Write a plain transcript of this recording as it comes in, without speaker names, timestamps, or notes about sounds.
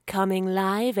Coming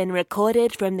live and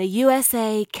recorded from the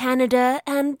USA, Canada,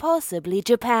 and possibly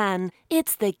Japan,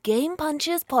 it's the Game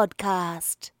Punchers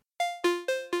Podcast.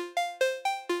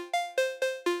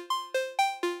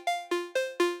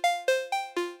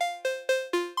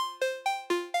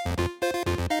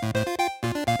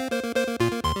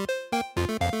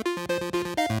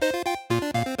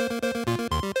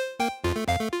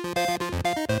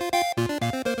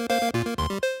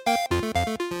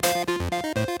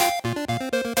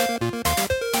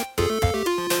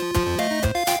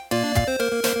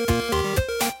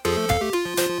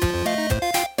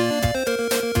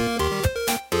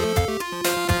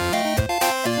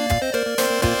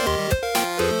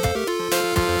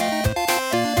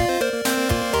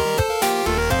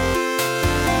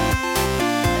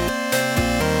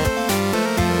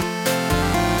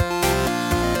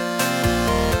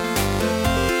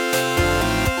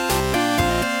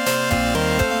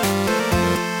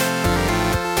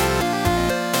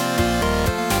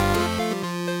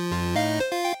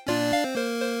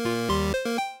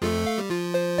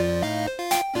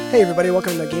 Hey everybody,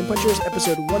 welcome to Game Punchers,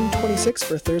 episode 126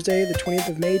 for Thursday, the 20th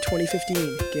of May,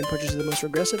 2015. Game Punchers is the most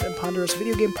regressive and ponderous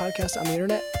video game podcast on the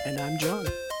internet, and I'm John.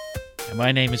 And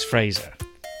my name is Fraser.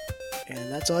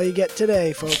 And that's all you get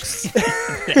today, folks.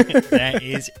 That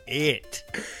is it.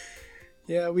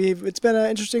 Yeah, it's been an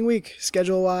interesting week,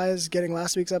 schedule-wise, getting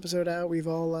last week's episode out. We've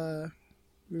all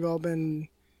been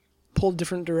pulled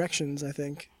different directions, I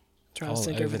think, trying to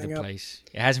sync everything up. All over the place.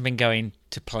 It hasn't been going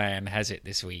to plan, has it,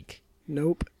 this week?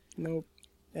 Nope.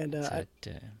 And I'd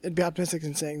be optimistic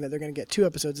in saying that they're going to get 2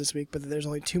 episodes this week, but there's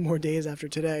only 2 more days after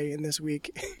today in this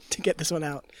week to get this one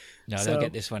out. No, they'll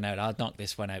get this one out. I'll knock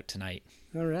this one out tonight.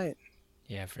 All right.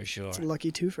 Yeah, for sure. It's a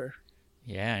lucky twofer.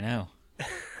 Yeah, I know.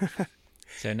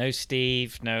 So no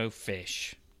Steve, no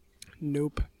Fish.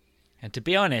 Nope. And to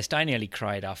be honest, I nearly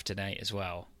cried off tonight as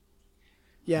well.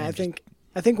 Yeah, I think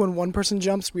when one person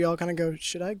jumps, we all kind of go,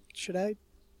 should I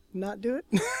not do it?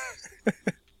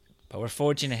 But we're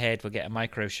forging ahead. We'll get a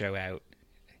micro show out.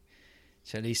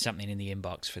 So at least something in the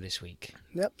inbox for this week.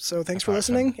 Yep. So thanks for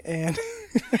listening. And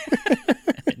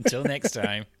until next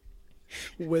time.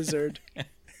 Wizard.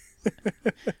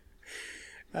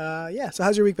 Yeah. So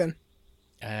how's your week been?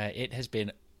 It has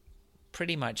been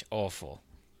pretty much awful.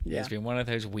 Yeah. It's been one of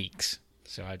those weeks.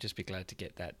 So I'll just be glad to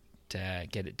get that,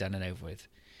 get it done and over with.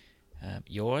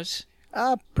 Yours?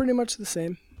 Pretty much the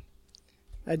same.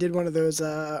 I did one of those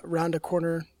round a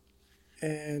corner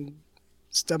and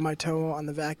stub my toe on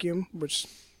the vacuum, which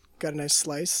got a nice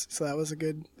slice. So that was a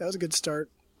good start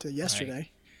to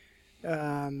yesterday.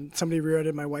 Right. Somebody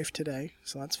rear-ended my wife today,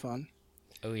 so that's fun.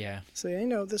 Oh yeah. So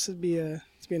yeah, this would be a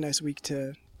nice week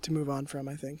to move on from,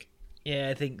 I think. Yeah,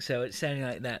 I think so. It's sounding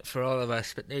like that for all of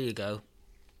us, but there you go.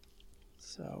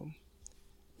 So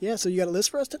yeah, so you got a list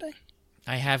for us today?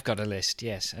 I have got a list,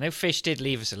 yes. I know Fish did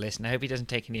leave us a list, and I hope he doesn't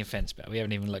take any offence, but we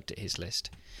haven't even looked at his list.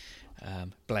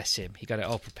 Bless him. He got it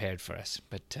all prepared for us.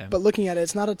 But looking at it,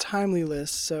 it's not a timely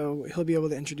list, so he'll be able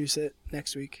to introduce it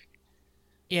next week.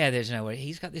 Yeah, there's no way.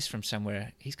 He's got this from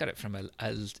somewhere. He's got it from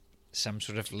some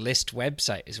sort of list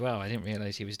website as well. I didn't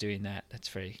realise he was doing that. That's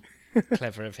very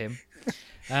clever of him.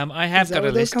 I have got a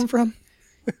list. Where those come from?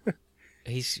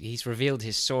 He's revealed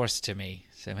his source to me,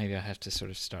 so maybe I'll have to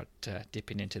sort of start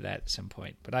dipping into that at some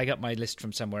point. But I got my list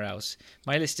from somewhere else.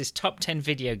 My list is top 10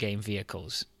 video game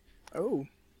vehicles. Oh,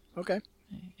 okay.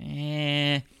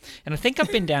 And I think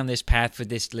I've been down this path with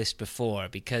this list before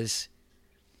because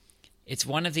it's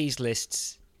one of these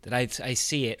lists that I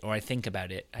see it or I think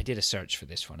about it. I did a search for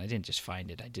this one. I didn't just find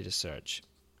it. I did a search.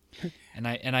 and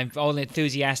I'm all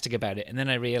enthusiastic about it. And then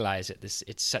I realize that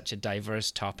it's such a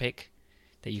diverse topic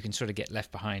that you can sort of get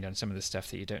left behind on some of the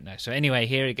stuff that you don't know. So anyway,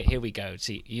 here we go.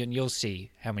 See, you'll see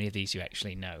how many of these you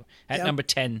actually know. At number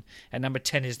 10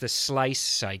 is the Slice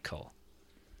Cycle.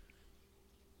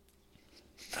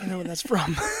 I don't know where that's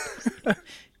from.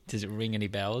 Does it ring any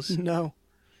bells? No.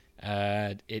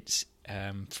 It's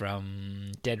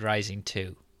from Dead Rising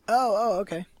 2. Oh,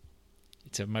 okay.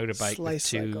 It's a motorbike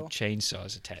Slice with 2 cycle.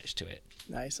 chainsaws attached to it.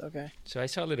 Nice, okay. So I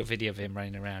saw a little video of him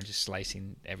running around just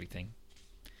slicing everything.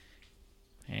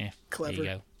 Clever. There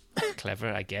you go. Clever,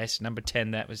 I guess. Number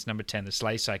 10, that was number 10, the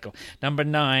Slice Cycle. Number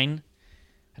 9,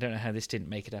 I don't know how this didn't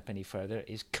make it up any further,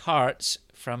 is Karts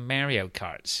from Mario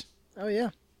Karts. Oh, yeah.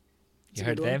 You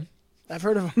heard of them? I've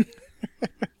heard of them.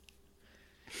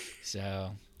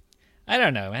 So, I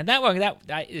don't know, man. That one,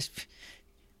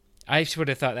 I would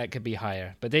have thought that could be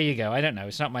higher. But there you go. I don't know.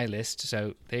 It's not my list,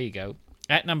 so there you go.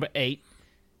 At number 8,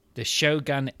 the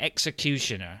Shogun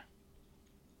Executioner.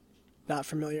 Not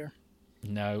familiar.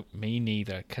 No, me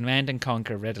neither. Command &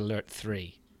 Conquer Red Alert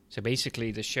 3. So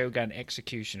basically, the Shogun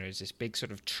Executioner is this big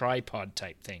sort of tripod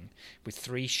type thing with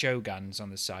 3 Shoguns on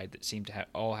the side that seem to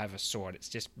all have a sword. It's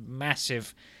just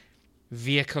massive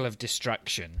vehicle of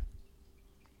destruction,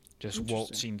 just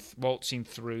waltzing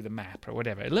through the map or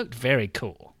whatever. It looked very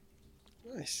cool.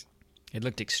 Nice. It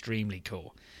looked extremely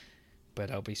cool,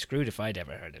 but I'll be screwed if I'd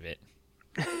ever heard of it.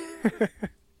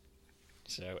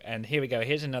 So, and here we go.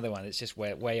 Here's another one that's just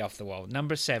way off the wall.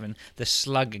 Number 7, the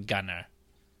Slug Gunner.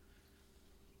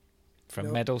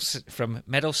 From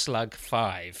Metal Slug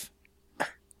 5.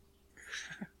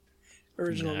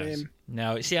 Original name.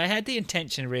 No, see, I had the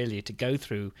intention really to go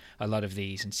through a lot of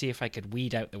these and see if I could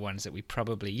weed out the ones that we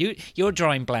probably... You're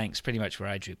drawing blanks pretty much where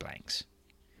I drew blanks.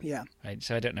 Yeah. Right.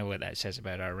 So I don't know what that says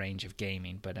about our range of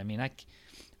gaming, but I mean, I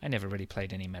never really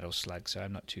played any Metal Slug, so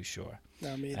I'm not too sure.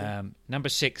 No, me either. Number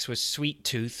 6 was Sweet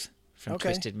Tooth from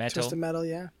Twisted Metal. Twisted Metal,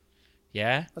 yeah.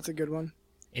 Yeah? That's a good one.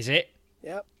 Is it?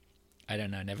 Yep. I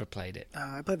don't know. Never played it.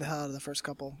 I played the hell out of the first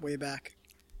couple way back.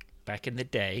 Back in the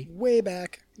day. Way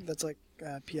back. That's like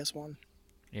PS1.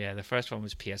 Yeah, the first one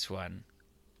was PS1.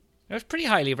 It was pretty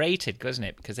highly rated, wasn't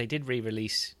it? Because they did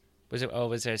re-release...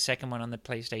 Was there a second one on the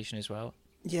PlayStation as well?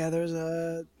 Yeah, there's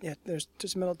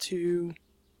Twisted Metal 2.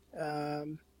 Yeah,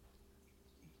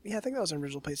 I think that was on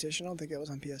original PlayStation. I don't think it was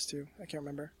on PS2. I can't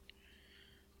remember.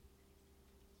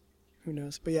 Who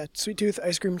knows? But yeah, Sweet Tooth,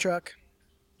 Ice Cream Truck.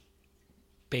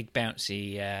 Big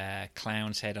bouncy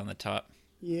clown's head on the top.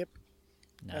 Yep.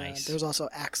 Nice. There's also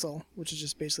Axel, which is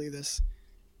just basically this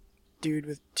dude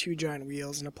with 2 giant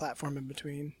wheels and a platform in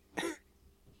between.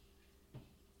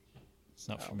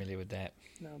 Not familiar with that.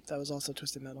 No, that was also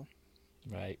Twisted Metal.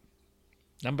 Right.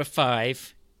 Number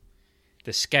 5,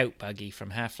 the Scout Buggy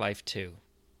from Half-Life 2.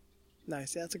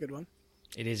 Nice. Yeah, that's a good one.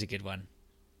 It is a good one.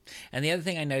 And the other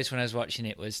thing I noticed when I was watching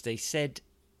it was they said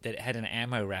that it had an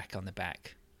ammo rack on the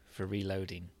back for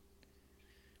reloading.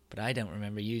 But I don't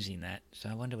remember using that, so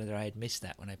I wonder whether I had missed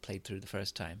that when I played through the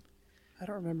first time. I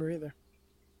don't remember either.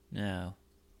 No.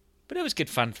 But it was good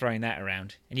fun throwing that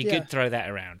around. And you could throw that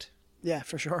around. Yeah,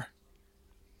 for sure.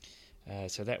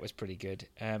 So that was pretty good.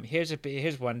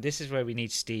 Here's one. This is where we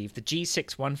need Steve. The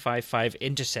G6155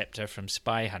 Interceptor from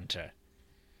Spy Hunter.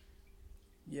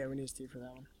 Yeah, we need Steve for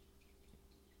that one.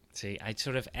 See, I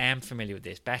sort of am familiar with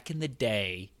this. Back in the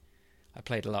day, I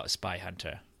played a lot of Spy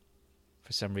Hunter.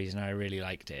 For some reason, I really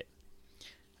liked it.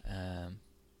 It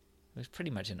was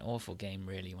pretty much an awful game,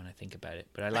 really, when I think about it.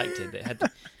 But I liked it. It had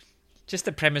just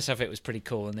the premise of it was pretty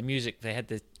cool, and the music. They had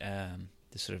the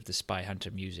sort of the Spy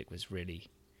Hunter music was really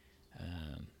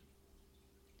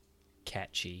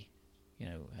catchy. You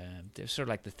know, it was sort of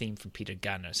like the theme from Peter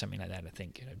Gunn or something like that. I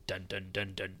think. You know, dun dun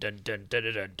dun dun dun dun dun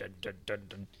dun dun dun dun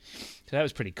dun. So that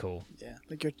was pretty cool. Yeah,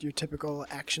 like your typical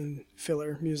action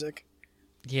filler music.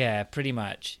 Yeah, pretty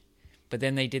much. But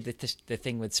then they did the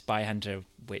thing with Spy Hunter,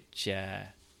 which,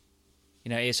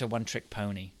 it's a one-trick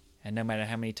pony. And no matter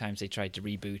how many times they tried to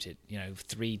reboot it,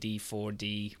 3D,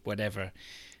 4D, whatever.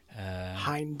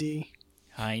 Hind D.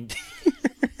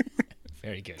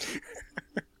 Very good.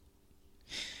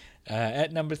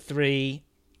 At number 3,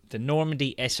 the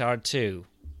Normandy SR2.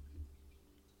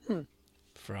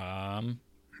 From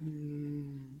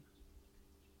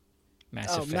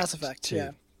Mass Effect 2.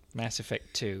 Yeah. Mass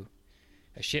Effect 2.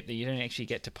 A ship that you don't actually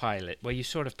get to pilot. Well, you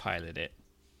sort of pilot it.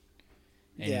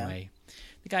 Anyway,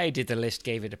 The guy who did the list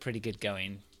gave it a pretty good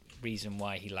going. Reason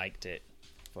why he liked it,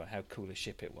 for how cool a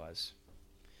ship it was.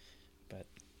 But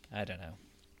I don't know.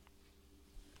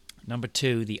 Number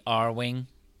 2, the R-Wing.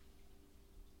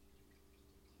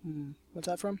 What's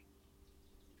that from?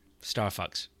 Star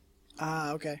Fox.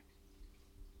 Ah, okay.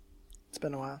 It's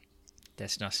been a while.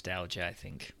 That's nostalgia, I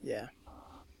think. Yeah.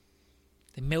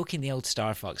 They're milking the old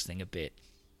Star Fox thing a bit.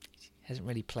 It hasn't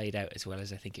really played out as well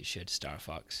as I think it should, Star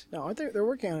Fox. No, aren't they? They're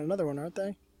working on another one, aren't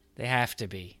they? They have to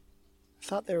be. I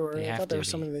thought they were. I thought there was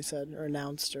be. something they said or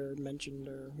announced or mentioned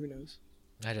or who knows.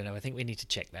 I don't know. I think we need to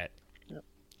check that. Yep.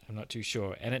 I'm not too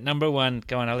sure. And at number 1,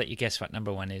 go on, I'll let you guess what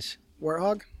number 1 is.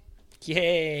 Warthog?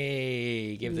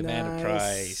 Yay! Give the man a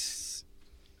prize.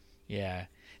 Yeah.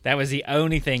 That was the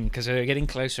only thing, because we were getting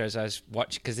closer as I was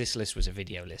watching, because this list was a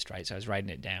video list, right? So I was writing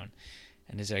it down.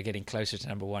 And as they were getting closer to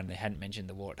number 1, they hadn't mentioned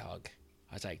the Warthog.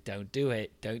 I was like, don't do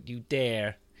it. Don't you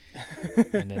dare.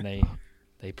 And then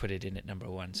they put it in at number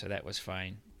 1, so that was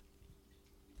fine.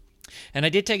 And I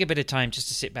did take a bit of time just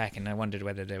to sit back, and I wondered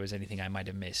whether there was anything I might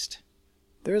have missed.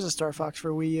 There is a Star Fox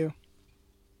for Wii U.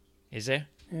 Is there?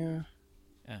 Yeah.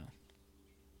 Oh.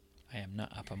 I am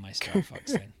not up on my Star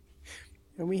Fox thing.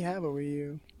 And we have a Wii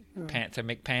U. Oh. Panther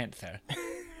McPanther.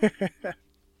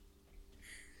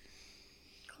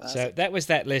 So that was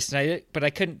that list, but I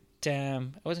couldn't I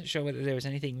wasn't sure whether there was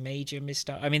anything major missed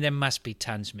off. I mean, there must be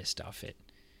tons missed off it,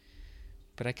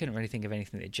 but I couldn't really think of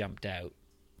anything that jumped out.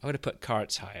 I would have put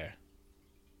carts higher.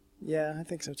 Yeah, I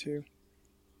think so too.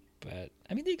 But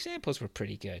I mean, the examples were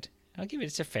pretty good. I'll give it.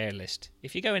 It's a fair list.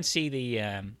 If you go and see the,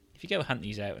 if you go hunt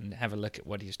these out and have a look at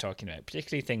what he was talking about,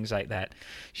 particularly things like that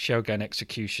Shogun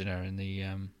Executioner and the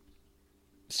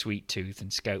Sweet Tooth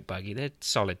and Scout Buggy, they're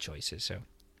solid choices. So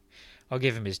I'll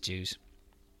give him his dues.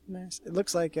 Nice. It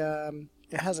looks like it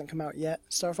hasn't come out yet.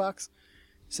 Star Fox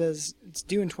says it's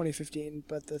due in 2015,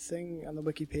 but the thing on the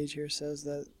wiki page here says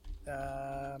that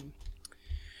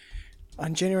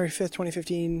on January 5th,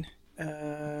 2015,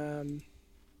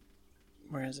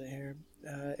 where is it here?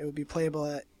 It will be playable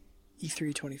at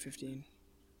E3 2015.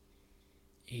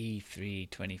 E3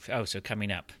 20. Oh, so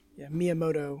coming up. Yeah,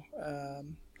 Miyamoto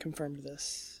confirmed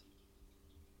this.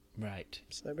 Right.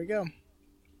 So there we go.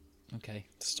 Okay.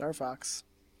 Star Fox.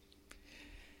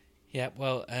 Yeah,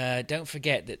 well, don't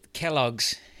forget that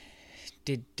Kellogg's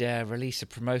did release a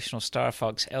promotional Star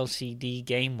Fox LCD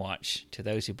Game Watch to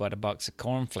those who bought a box of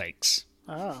cornflakes.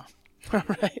 Ah, all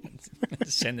right.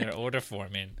 Send their order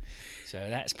form in. So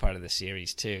that's part of the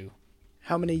series too.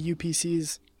 How many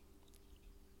UPCs?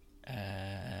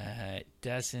 It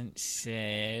doesn't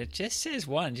say. It just says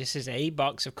one. It just says a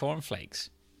box of cornflakes.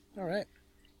 All right.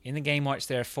 In the Game Watch,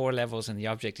 there are 4 levels, and the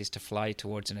object is to fly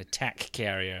towards an attack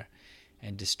carrier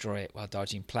and destroy it while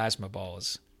dodging plasma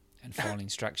balls and falling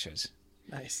structures.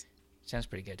 Nice. Sounds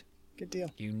pretty good. Good deal.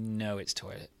 You know it's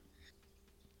toilet.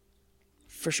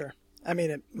 For sure. I mean,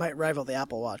 it might rival the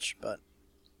Apple Watch, but...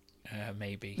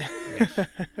 Maybe.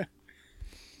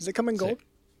 Does it come in gold?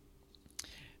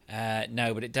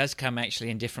 No, but it does come actually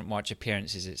in different watch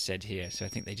appearances, it said here. So I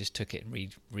think they just took it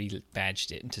and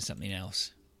re-badged it into something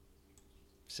else.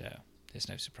 So there's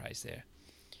no surprise there.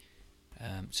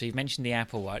 So you've mentioned the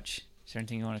Apple Watch. Is there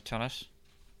anything you want to tell us?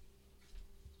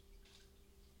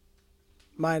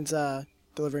 Mine's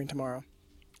delivering tomorrow.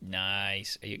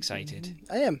 Nice. Are you excited?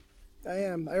 I am.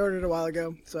 I ordered it a while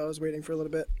ago, so I was waiting for a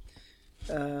little bit.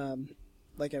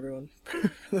 Like everyone,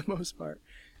 for the most part.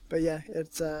 But yeah,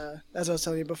 it's as I was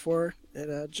telling you before,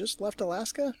 it just left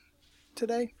Alaska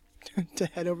today to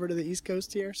head over to the East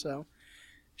Coast here, so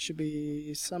should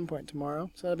be some point tomorrow.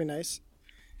 So that'll be nice.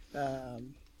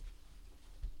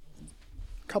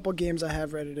 Couple games I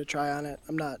have ready to try on it.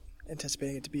 I'm not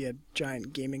anticipating it to be a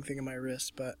giant gaming thing on my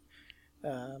wrist, but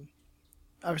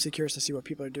obviously curious to see what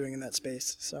people are doing in that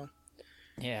space. So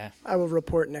yeah, I will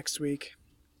report next week.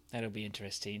 That'll be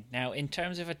interesting. Now, in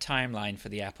terms of a timeline for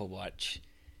the Apple Watch,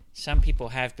 some people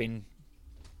have been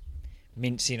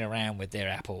mincing around with their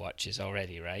Apple Watches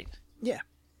already, right? Yeah.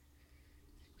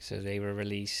 So they were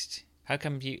released. How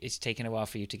come it's taken a while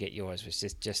for you to get yours? Was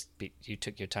this just you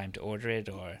took your time to order it,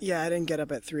 or? Yeah, I didn't get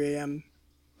up at 3 a.m.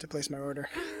 to place my order.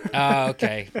 Oh,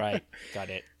 okay, right, got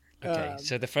it. Okay,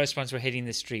 so the first ones were hitting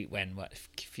the street when? What,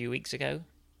 a few weeks ago?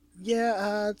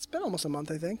 Yeah, it's been almost a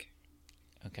month, I think.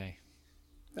 Okay.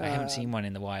 I haven't seen one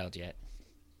in the wild yet.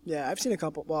 Yeah, I've seen a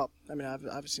couple. Well, I mean,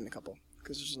 I've seen a couple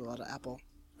because there's a lot of Apple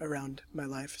around my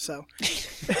life. So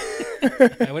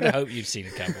I would have hoped you'd seen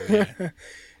a couple. Yeah.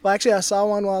 Well, actually, I saw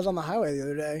one while I was on the highway the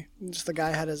other day. Just the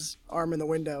guy had his arm in the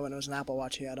window, and it was an Apple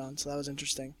Watch he had on. So that was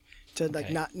interesting to like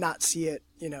not see it,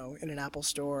 in an Apple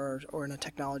store or in a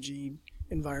technology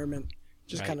environment,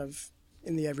 just kind of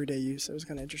in the everyday use. It was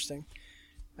kind of interesting.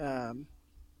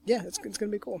 Yeah, it's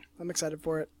gonna be cool. I'm excited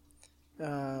for it.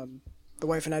 The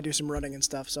wife and I do some running and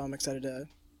stuff, so I'm excited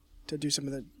to do some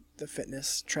of the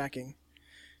fitness tracking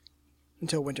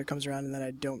until winter comes around, and then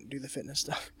I don't do the fitness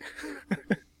stuff.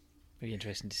 It'll be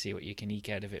interesting to see what you can eke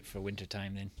out of it for winter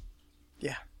time then.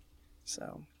 Yeah.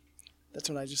 So that's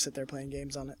when I just sit there playing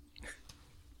games on it.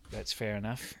 That's fair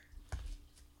enough.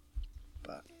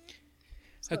 But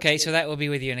okay, so that will be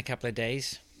with you in a couple of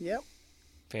days. Yep.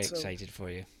 Very excited for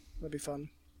you. That'll be fun.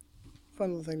 Fun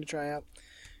little thing to try out.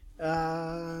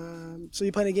 So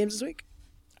you play any games this week?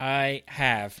 I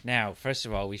have. Now, first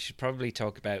of all, we should probably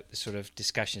talk about the sort of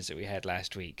discussions that we had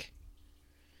last week.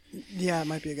 Yeah, it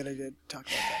might be a good idea to talk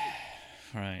about that.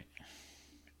 Right.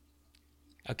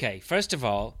 Okay, first of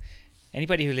all,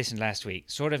 anybody who listened last week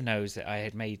sort of knows that I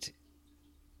had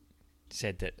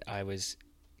said that I was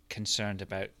concerned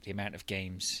about the amount of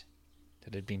games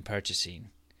that I'd been purchasing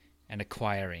and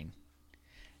acquiring.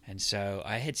 And so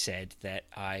I had said that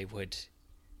I would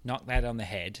knock that on the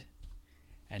head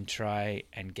and try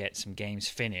and get some games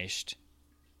finished,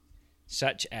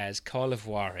 such as Call of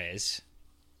Juarez.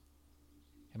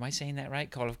 Am I saying that right?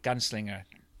 Call of Gunslinger.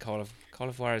 Call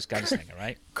of Juarez Gunslinger,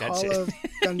 right? That's Call it. of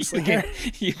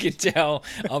Gunslinger. You can tell,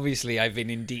 obviously, I've been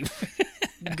in deep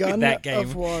Gun that game.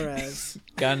 of Juarez.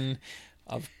 gun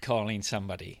of calling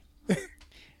somebody.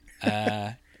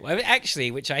 Well,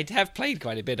 actually, which I have played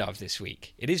quite a bit of this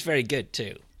week. It is very good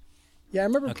too. Yeah, I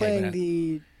remember Okay, playing but,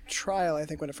 the trial, I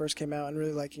think, when it first came out and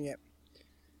really liking it.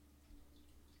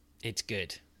 It's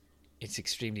good. It's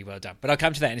extremely well done. But I'll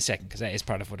come to that in a second because that is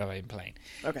part of what I've been playing.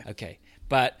 Okay. Okay.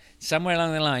 But somewhere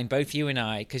along the line, both you and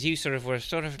I, because you were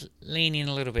sort of leaning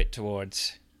a little bit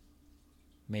towards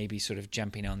maybe sort of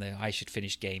jumping on the I should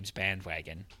finish games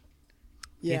bandwagon.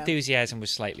 The Yeah. enthusiasm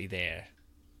was slightly there.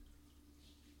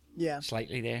 Yeah.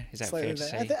 Slightly there? Is that Slightly fair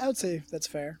to there. say? I would say that's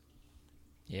fair.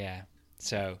 Yeah.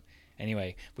 So,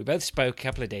 anyway, we both spoke a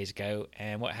couple of days ago,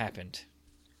 and what happened?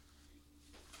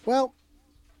 Well,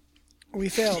 we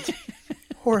failed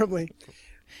horribly.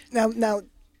 Now,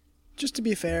 just to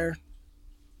be fair,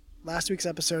 last week's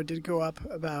episode did go up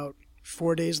about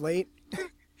 4 days late,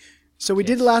 so we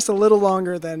did Yes. last a little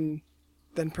longer than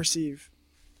perceive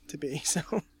to be. So,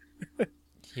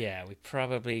 Yeah, we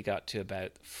probably got to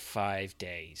about 5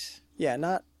 days. yeah,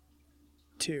 not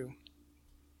 2.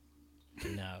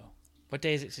 No. What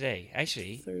day is it today?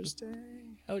 Actually, Thursday,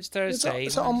 oh, it's Thursday.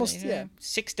 it's almost, Wednesday, yeah.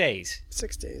 6 days.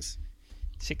 6 days.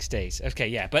 6 days. Okay,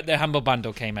 yeah. But the Humble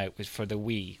Bundle came out for the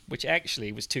Wii, which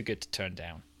actually was too good to turn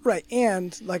down. Right,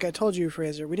 and like I told you,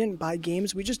 Fraser, we didn't buy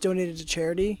games. We just donated to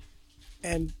charity,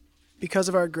 and because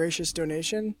of our gracious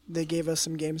donation, they gave us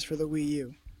some games for the Wii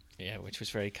U. Yeah, which was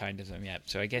very kind of them. Yeah.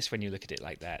 So I guess when you look at it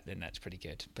like that, then that's pretty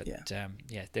good. But Yeah.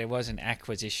 yeah, there was an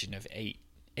acquisition of eight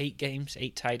games,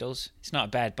 8 titles. It's not a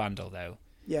bad bundle though.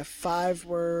 Yeah, 5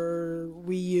 were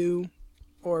Wii U,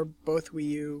 or both Wii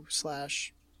U /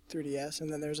 3DS,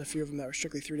 and then there's a few of them that were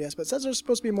strictly 3DS. But it says there's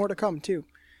supposed to be more to come too.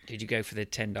 Did you go for the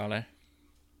 $10?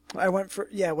 I went for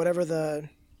whatever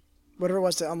it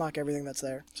was to unlock everything that's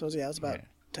there. So yeah, it was about Yeah.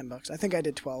 $10. I think I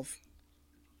did 12.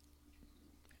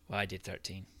 Well, I did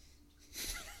 13.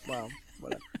 Wow,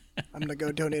 whatever. I'm gonna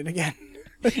go donate again.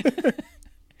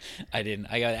 I didn't.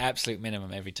 I got absolute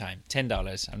minimum every time.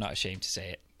 $10. I'm not ashamed to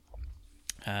say it.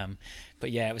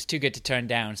 But yeah, it was too good to turn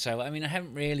down. So I mean, I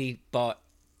haven't really bought.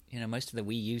 Most of the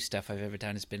Wii U stuff I've ever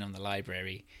done has been on the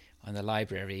library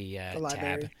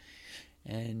tab.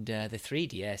 And the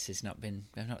 3DS has not been.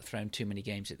 I've not thrown too many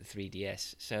games at the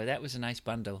 3DS. So that was a nice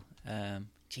bundle. I've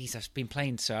been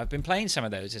playing. So I've been playing some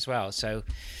of those as well. So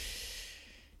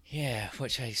yeah,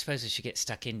 which I suppose I should get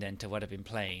stuck in then to what I've been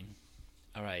playing.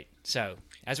 All right. So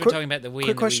as we're talking about the Wii,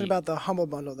 Quick question about the Humble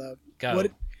Bundle though. Go.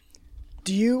 What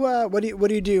do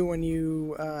you do when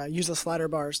you use the slider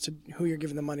bars to who you're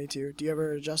giving the money to? Do you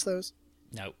ever adjust those?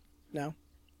 No, No.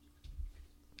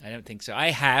 I don't think so.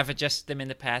 I have adjusted them in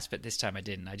the past, but this time I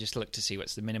didn't. I just looked to see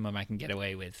what's the minimum I can get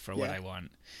away with for what Yeah. I want.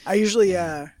 I usually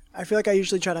I feel like I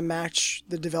usually try to match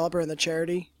the developer and the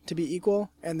charity to be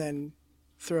equal, and then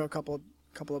throw a couple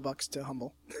of bucks to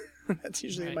Humble. That's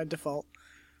usually Right. my default.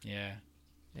 Yeah,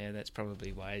 that's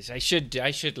probably wise. I should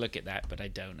look at that, but I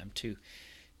don't. I'm too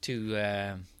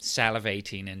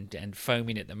salivating and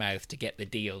foaming at the mouth to get the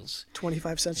deals.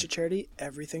 25 cents to charity,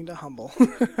 everything to Humble.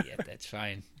 Yeah, that's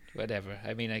fine. Whatever.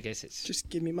 I mean, I guess it's Just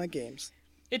give me my games.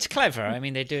 it's clever. I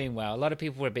mean, they're doing well. A lot of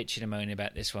people were bitching and moaning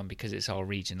about this one because it's all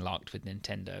region locked with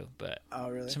Nintendo. But Oh,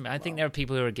 really? I think there are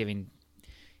people who are giving,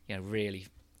 really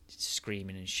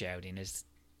screaming and shouting as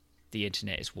the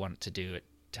internet is wont to do at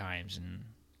times. And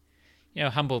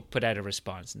Humble put out a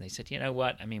response and they said, you know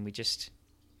what? I mean, we're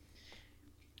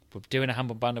doing a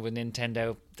Humble Bundle with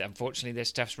Nintendo. Unfortunately, this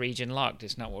stuff's region locked.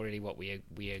 It's not really what we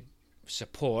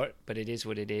support, but it is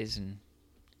what it is. And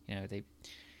they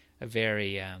a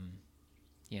very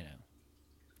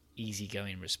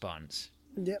easygoing response.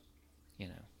 Yep.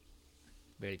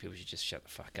 Really, people should just shut the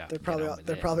fuck up. They're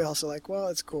probably also like, well,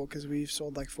 it's cool because we've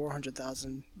sold like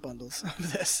 400,000 bundles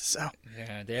of this. So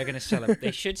Yeah, they're going to sell it.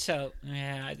 They should sell.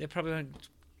 Yeah, they probably won't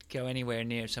go anywhere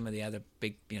near some of the other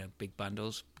big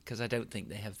bundles because I don't think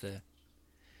they have the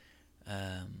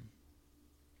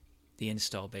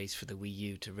install base for the Wii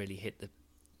U to really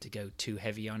to go too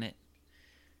heavy on it.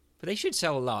 But they should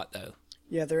sell a lot though.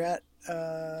 yeah, they're at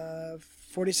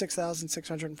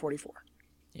 46,644.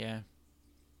 Yeah.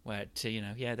 Well,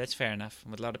 that's fair enough.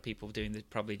 With a lot of people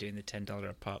probably doing the $10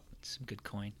 a pop. It's some good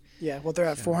coin. Yeah, well, they're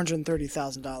at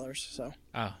 $430,000. So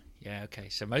Oh, yeah, okay.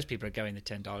 So most people are going the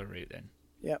 $10 route then.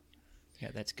 yep. Yeah,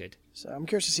 that's good. So I'm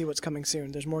curious to see what's coming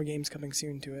soon. There's more games coming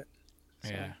soon to it. So.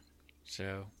 Yeah.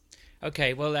 So,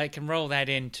 okay. Well, I can roll that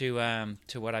into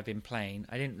to what I've been playing.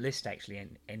 I didn't list actually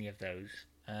any of those,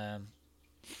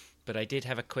 but I did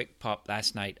have a quick pop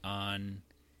last night on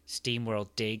SteamWorld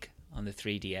Dig on the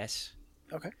 3DS.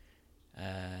 Okay.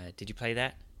 Did you play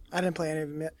that? I didn't play any of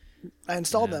them yet. I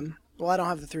installed them Well, I don't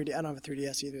have the 3D. I don't have a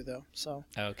 3DS either, though. So.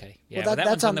 Oh, okay. Yeah, Well, that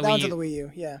that's one's on the Wii U. the Wii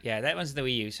U. Yeah. Yeah, that one's the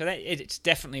Wii U. So it's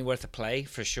definitely worth a play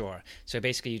for sure. So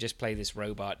basically, you just play this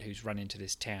robot who's run into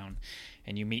this town,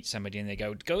 and you meet somebody, and they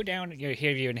go down. You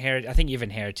inherit. I think you've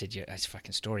inherited your. That's a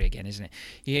fucking story again, isn't it?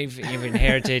 You've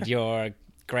inherited your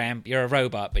You're a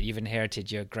robot, but you've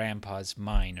inherited your grandpa's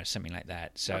mine or something like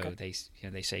that. So okay.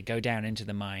 They say go down into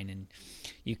the mine, and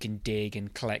you can dig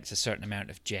and collect a certain amount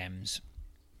of gems.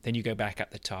 Then you go back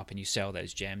up the top and you sell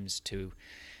those gems to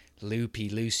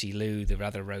Lucy Lou, the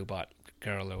other robot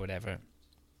girl or whatever.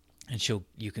 And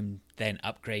you can then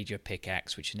upgrade your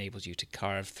pickaxe, which enables you to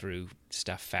carve through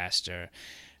stuff faster.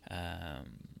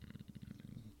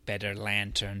 Better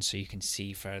lanterns so you can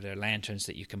see further. Lanterns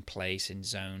that you can place in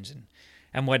zones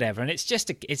and whatever. And it's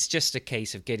just a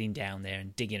case of getting down there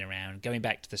and digging around, going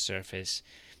back to the surface.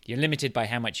 You're limited by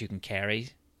how much you can carry.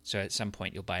 So at some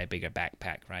point you'll buy a bigger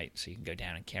backpack, right? So you can go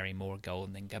down and carry more gold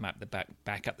and then come up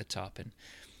back up the top. And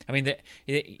I mean,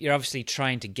 you're obviously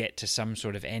trying to get to some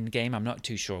sort of end game. I'm not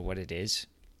too sure what it is.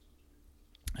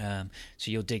 So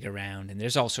you'll dig around, and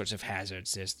there's all sorts of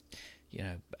hazards. There's,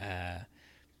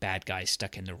 bad guys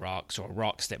stuck in the rocks, or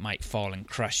rocks that might fall and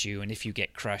crush you. And if you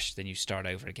get crushed, then you start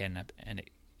over again, and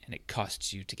it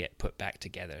costs you to get put back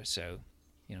together. So,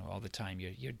 all the time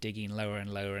you're digging lower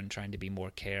and lower and trying to be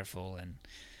more careful and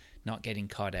not getting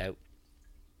caught out.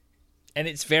 And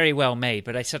it's very well made,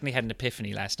 but I suddenly had an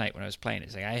epiphany last night when I was playing it.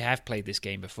 It's like, I have played this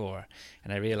game before,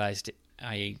 and I realized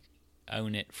I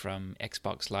own it from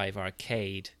Xbox Live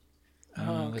Arcade.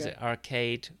 Oh, okay. Was it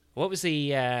Arcade? What was the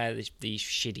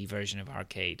shitty version of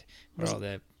Arcade? Where all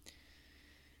the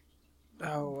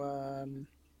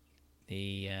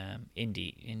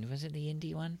indie, was it the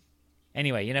indie one?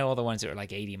 Anyway, all the ones that were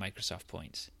like 80 Microsoft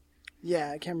points.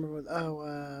 Yeah, I can't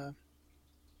remember.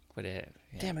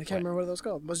 Damn, I can't remember what it was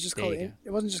called. It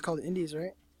wasn't just called Indies,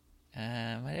 right?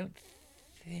 I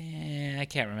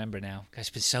can't remember now. It's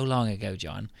been so long ago,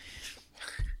 John.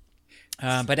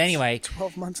 But anyway,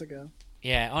 12 months ago.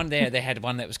 Yeah, on there they had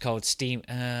one that was called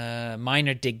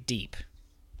Miner Dig Deep.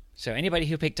 So anybody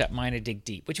who picked up Miner Dig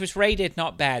Deep, which was rated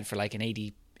not bad for like an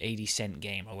 80 cent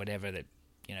game or whatever that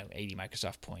 80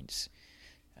 Microsoft points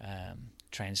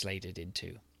translated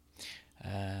into.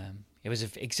 It was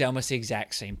almost the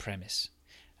exact same premise,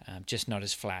 just not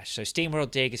as flash. So SteamWorld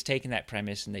Dig has taken that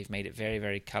premise and they've made it very,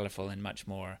 very colorful and much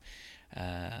more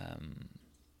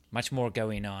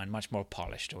going on, much more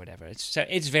polished or whatever.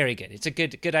 It's very good. It's a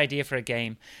good idea for a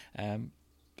game. I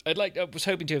was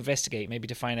hoping to investigate, maybe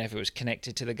to find out if it was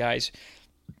connected to the guys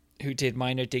who did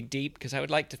Miner Dig Deep, because I would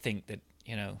like to think that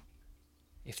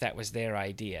if that was their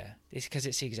idea, it's because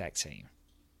it's the exact same.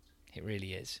 It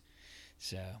really is.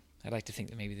 So I'd like to think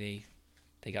that maybe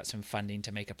they got some funding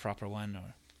to make a proper one,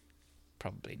 or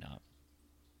probably not.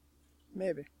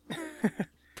 Maybe.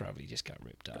 Probably just got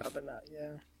ripped off. Probably not,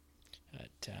 yeah.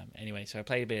 But anyway, so I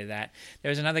played a bit of that. There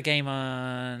was another game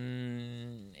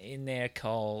in there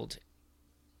called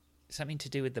something to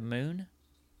do with the moon.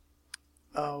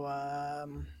 Oh, I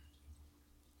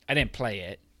didn't play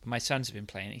it, but my son's been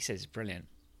playing it. He says it's brilliant.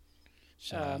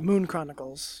 So Moon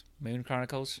Chronicles. Moon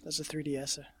Chronicles? That's a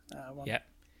 3DS one. Yep.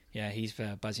 Yeah, he's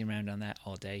buzzing around on that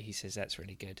all day. He says that's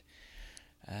really good.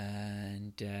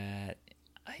 And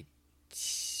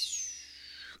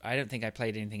I don't think I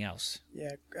played anything else.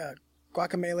 Yeah,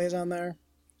 Guacamelee on there.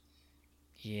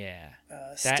 Yeah.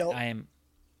 Stealth, I am.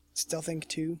 Stealth Inc.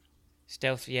 2.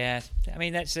 Stealth, yeah. I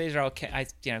mean, those are all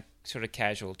sort of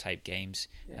casual type games.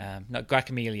 Yeah. Not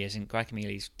Guacamelee isn't.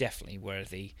 Guacamelee is definitely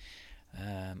worthy.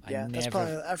 That's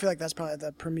probably. I feel like that's probably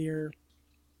the premier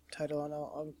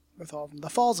title with all of them. The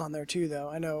Fall's on there too, though.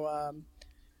 I know.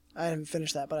 I haven't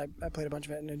finished that, but I played a bunch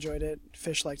of it and enjoyed it.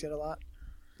 Fish liked it a lot.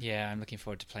 Yeah, I'm looking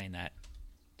forward to playing that.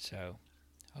 So,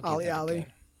 Ollie Ollie.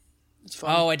 It's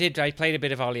fun. Oh, I did. I played a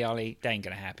bit of Ollie Ollie. That ain't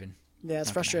gonna happen. Yeah,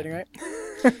 it's frustrating, right?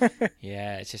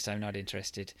 Yeah, it's just I'm not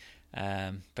interested.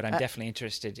 But I'm definitely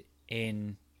interested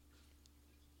in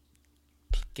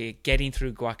getting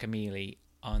through Guacamelee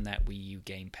on that Wii U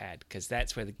gamepad, because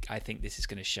that's where I think this is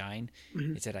going to shine.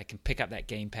 Mm-hmm. Is that I can pick up that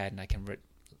gamepad and I can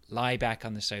lie back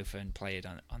on the sofa and play it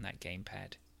on that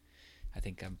gamepad. I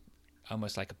think I'm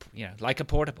almost like a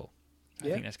portable. I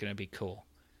think that's going to be cool.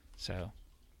 So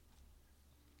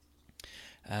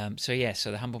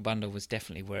the Humble Bundle was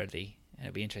definitely worthy, and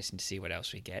it'll be interesting to see what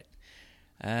else we get.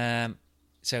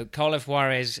 So Call of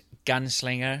Juarez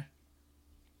Gunslinger,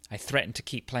 I threatened to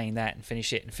keep playing that and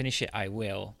finish it I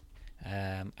will.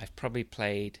 I've probably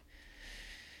played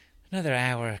another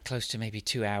hour, close to maybe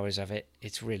 2 hours of it.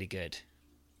 It's really good.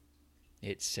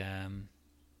 It's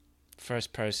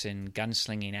first-person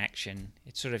gunslinging action.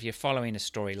 It's sort of, you're following a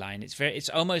storyline. It's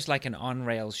almost like an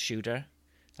on-rails shooter,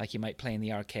 like you might play in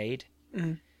the arcade,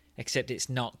 except it's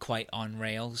not quite on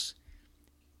rails.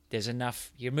 There's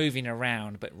enough, you're moving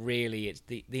around, but really it's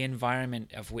the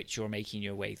environment of which you're making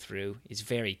your way through is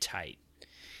very tight.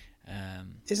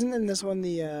 Isn't in this one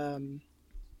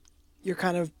you're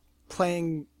kind of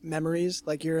playing memories,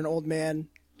 like you're an old man,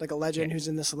 like a legend who's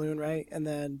in the saloon, right? And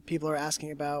then people are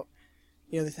asking about,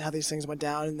 how these things went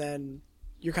down, and then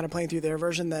you're kind of playing through their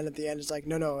version. Then at the end, it's like,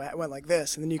 no, it went like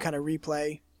this, and then you kind of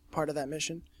replay part of that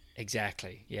mission.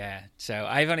 Exactly, yeah. So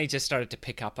I've only just started to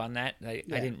pick up on that. They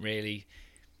didn't really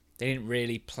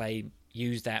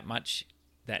use that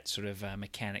sort of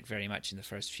mechanic very much in the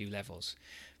first few levels,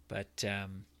 but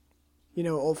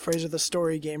old Fraser the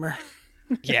story gamer.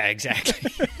 Yeah, exactly.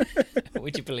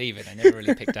 Would you believe it? I never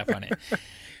really picked up on it.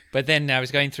 But then I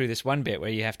was going through this one bit where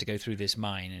you have to go through this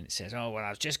mine, and it says, "Oh well, I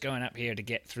was just going up here to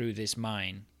get through this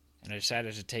mine, and I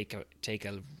decided to take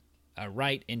a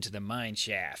right into the mine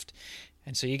shaft."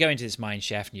 And so you go into this mine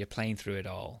shaft, and you're playing through it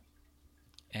all,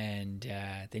 and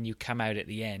then you come out at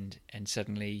the end, and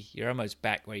suddenly you're almost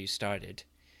back where you started.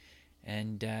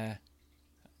 And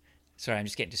sorry, I'm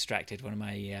just getting distracted. One of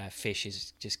my fish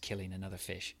is just killing another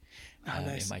fish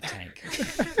Nice. in my tank.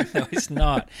 No, it's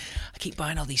not. I keep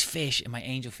buying all these fish, and my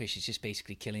angelfish is just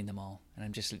basically killing them all. And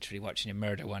I'm just literally watching him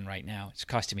murder one right now. It's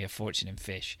costing me a fortune in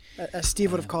fish. As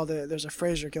Steve would have called it, there's a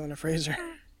Fraser killing a Fraser.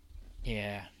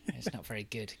 Yeah, it's not very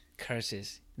good.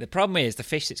 Curses. The problem is the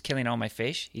fish that's killing all my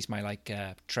fish, he's my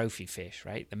trophy fish,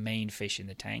 right? The main fish in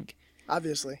the tank.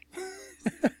 Obviously.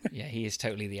 Yeah, he is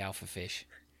totally the alpha fish.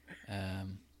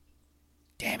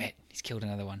 Damn it, he's killed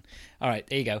another one. All right,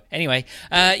 there you go. Anyway,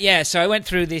 so I went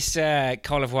through this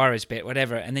Call of Juarez bit,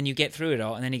 whatever, and then you get through it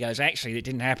all, and then he goes, actually, it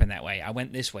didn't happen that way. I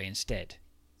went this way instead.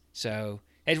 So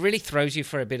it really throws you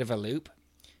for a bit of a loop,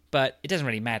 but it doesn't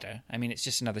really matter. I mean, it's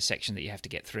just another section that you have to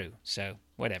get through. So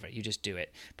whatever, you just do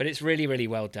it. But it's really, really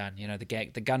well done.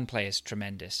 The gunplay is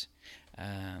tremendous.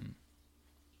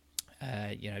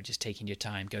 Just taking your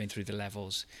time, going through the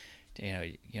levels,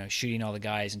 shooting all the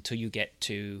guys until you get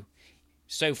to...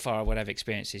 So far, what I've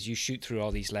experienced is you shoot through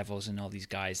all these levels and all these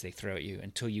guys they throw at you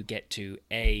until you get to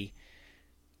a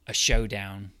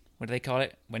showdown. What do they call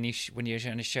it when you're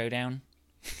in a showdown?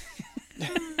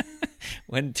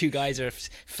 When two guys are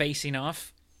facing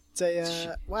off. It's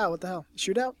a wow, what the hell?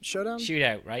 Shootout? Showdown?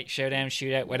 Shootout, right? Showdown,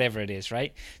 shootout, whatever it is,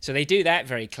 right? So they do that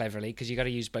very cleverly because you got to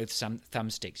use both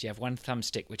thumbsticks. You have one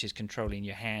thumbstick which is controlling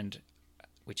your hand,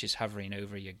 which is hovering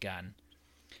over your gun,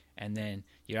 and then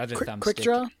your other thumbstick. Quick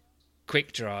draw.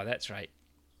 Quick draw, that's right.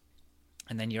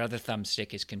 And then your other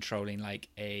thumbstick is controlling like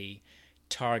a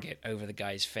target over the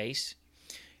guy's face.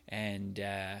 And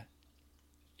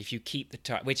if you keep the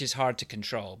target, which is hard to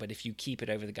control, but if you keep it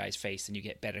over the guy's face, then you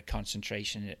get better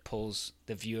concentration and it pulls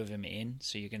the view of him in,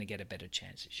 so you're going to get a better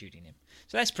chance at shooting him.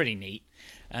 So that's pretty neat.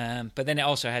 But then it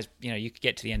also has, you could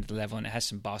get to the end of the level and it has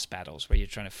some boss battles where you're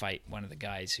trying to fight one of the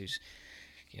guys who's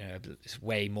is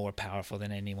way more powerful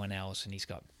than anyone else, and he's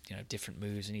got different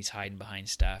moves, and he's hiding behind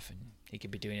stuff, and he could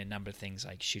be doing a number of things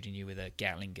like shooting you with a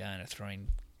Gatling gun or throwing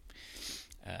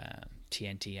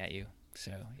TNT at you.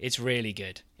 So it's really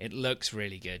good. It looks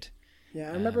really good. Yeah,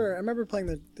 I remember playing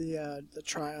the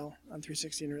trial on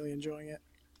 360 and really enjoying it.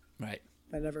 Right.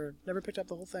 I never picked up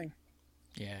the whole thing.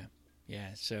 Yeah.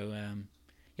 So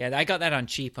I got that on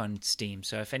cheap on Steam.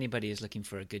 So if anybody is looking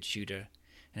for a good shooter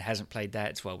and hasn't played that,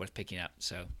 it's well worth picking up.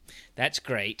 So that's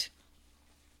great.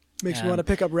 Makes me want to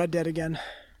pick up Red Dead again.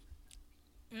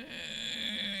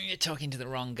 You're talking to the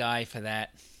wrong guy for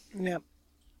that. Yep.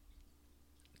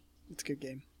 It's a good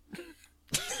game.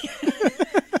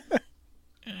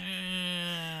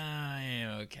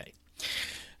 Okay.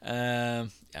 I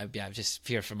just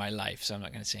fear for my life, so I'm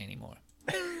not going to say any more.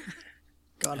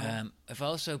 I've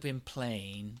also been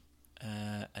playing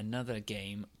another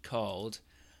game called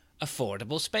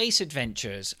Affordable Space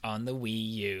Adventures on the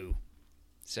Wii U.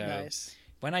 So nice.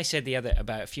 When I said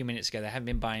about a few minutes ago that I haven't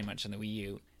been buying much on the Wii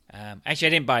U, actually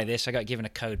I didn't buy this. I got given a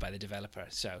code by the developer.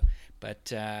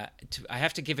 But I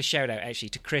have to give a shout out actually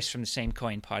to Chris from the Same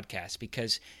Coin podcast,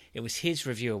 because it was his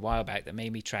review a while back that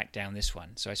made me track down this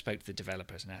one. So I spoke to the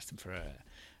developers and asked them for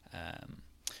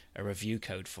a review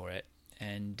code for it,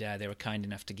 and they were kind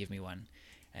enough to give me one.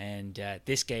 And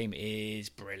this game is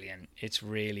brilliant. It's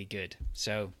really good.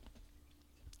 So,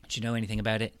 do you know anything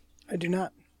about it? I do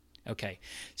not. Okay,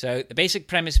 so the basic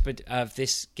premise of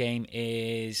this game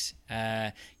is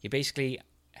you basically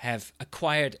have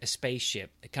acquired a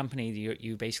spaceship. The company,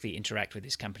 you basically interact with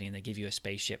this company and they give you a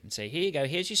spaceship and say, here you go,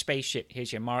 here's your spaceship,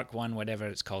 here's your Mark 1, whatever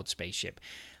it's called, spaceship.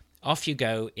 Off you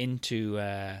go into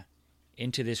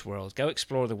into this world, go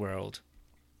explore the world.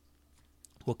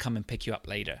 We'll come and pick you up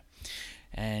later.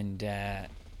 And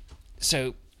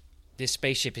so this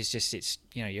spaceship is just, it's,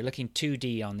 you know, you're looking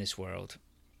 2D on this world,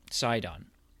 side on,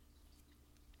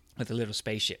 with a little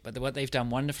spaceship. But what they've done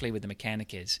wonderfully with the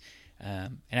mechanic is,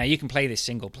 and now you can play this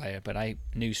single player, but I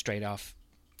knew straight off,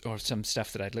 or some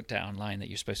stuff that I'd looked at online, that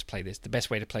you're supposed to play this. The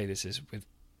best way to play this is with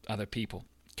other people.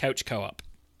 Couch co-op.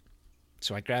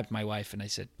 So I grabbed my wife and I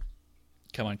said,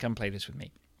 come play this with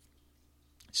me.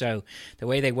 So the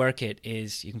way they work it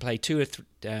is you can play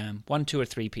one, two, or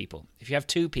three people. If you have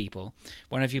two people,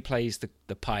 one of you plays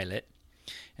the pilot,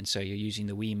 and so you're using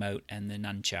the Wiimote and the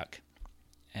nunchuck,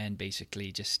 and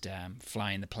basically just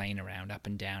flying the plane around up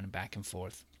and down and back and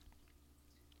forth.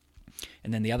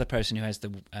 And then the other person who has the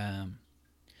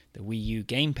Wii U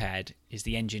gamepad is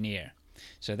the engineer.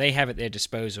 So they have at their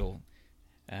disposal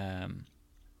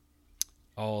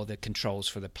all the controls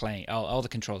for the plane, all the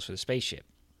controls for the spaceship.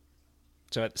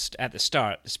 So at the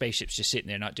start, the spaceship's just sitting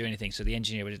there not doing anything. So the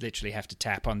engineer would literally have to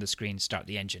tap on the screen and start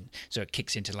the engine. So it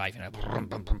kicks into life, you know, boom,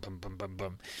 boom, boom, boom, boom, boom,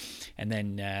 boom. And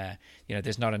then, you know,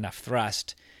 there's not enough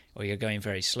thrust, or you're going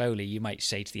very slowly. You might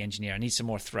say to the engineer, I need some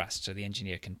more thrust. So the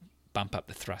engineer can bump up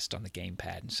the thrust on the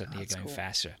gamepad, and suddenly you're going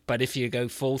faster. But if you go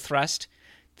full thrust,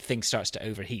 the thing starts to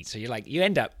overheat. So you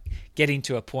end up getting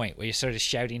to a point where you're sort of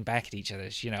shouting back at each other,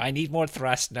 you know, I need more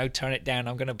thrust. No, turn it down.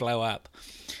 I'm going to blow up.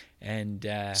 And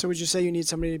so would you say you need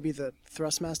somebody to be the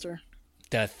thrust master?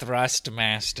 The thrust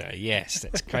master, yes,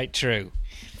 that's quite true.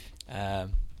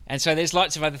 And so there's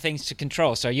lots of other things to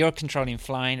control. So you're controlling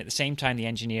flying. At the same time, the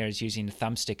engineer is using the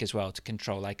thumbstick as well to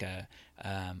control like a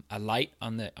light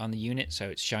on the unit, so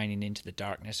it's shining into the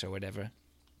darkness or whatever.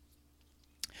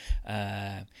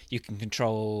 You can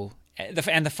control,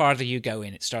 and the farther you go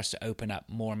in, it starts to open up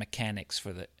more mechanics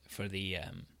for the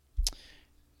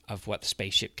of what the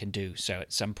spaceship can do. So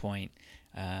at some point,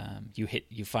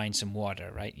 you find some water,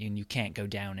 right? You can't go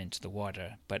down into the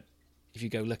water, but if you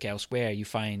go look elsewhere, you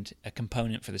find a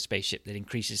component for the spaceship that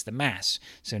increases the mass.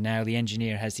 So now the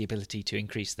engineer has the ability to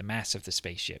increase the mass of the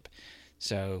spaceship.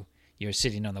 So you're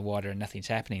sitting on the water and nothing's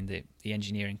happening. The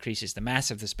engineer increases the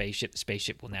mass of the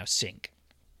spaceship will now sink.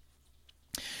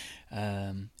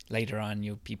 Later on,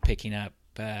 you'll be picking up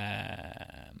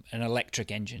an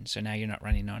electric engine, so now you're not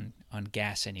running on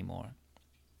gas anymore.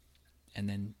 And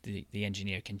then the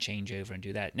engineer can change over and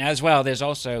do that. Now, as well, there's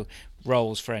also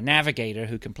roles for a navigator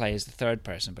who can play as the third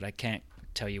person, but I can't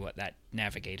tell you what that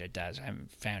navigator does. I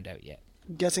haven't found out yet.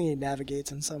 I'm guessing he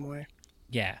navigates in some way.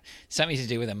 Yeah, something to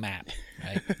do with a map,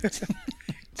 right?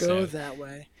 Go that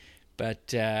way.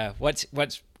 But what's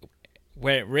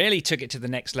where it really took it to the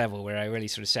next level, where I really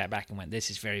sort of sat back and went, this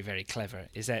is very, very clever,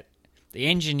 is that the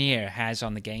engineer has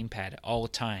on the gamepad at all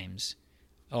times,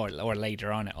 or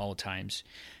later on at all times,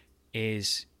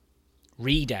 is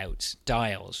readouts,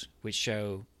 dials, which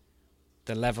show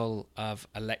the level of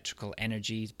electrical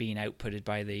energy being outputted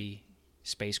by the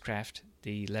spacecraft,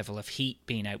 the level of heat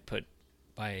being output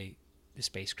by the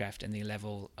spacecraft, and the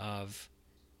level of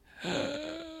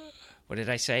what did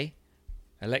I say?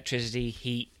 Electricity,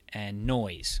 heat, and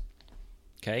noise.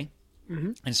 Okay?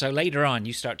 Mm-hmm. And so later on,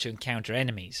 you start to encounter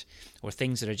enemies or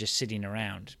things that are just sitting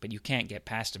around, but you can't get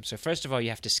past them. So first of all, you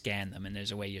have to scan them, and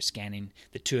there's a way you're scanning.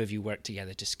 The two of you work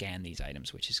together to scan these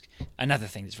items, which is another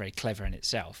thing that's very clever in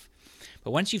itself.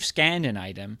 But once you've scanned an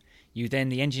item,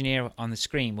 the engineer on the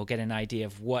screen will get an idea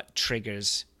of what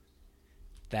triggers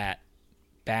that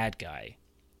bad guy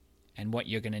and what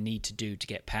you're going to need to do to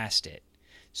get past it.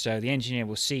 So the engineer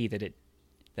will see that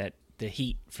the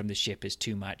heat from the ship is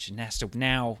too much and has to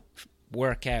now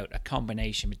work out a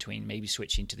combination between maybe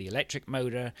switching to the electric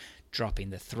motor, dropping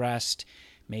the thrust,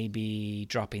 maybe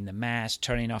dropping the mass,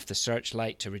 turning off the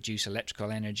searchlight to reduce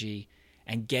electrical energy,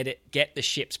 and get the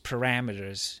ship's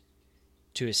parameters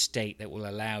to a state that will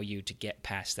allow you to get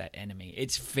past that enemy.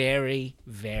 It's very,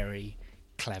 very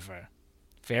clever.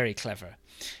 Very clever.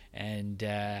 And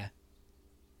I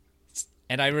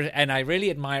really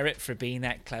admire it for being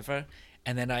that clever.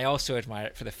 And then I also admire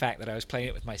it for the fact that I was playing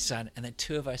it with my son, and then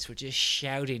two of us were just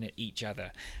shouting at each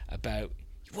other about,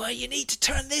 well, you need to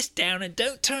turn this down and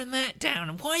don't turn that down,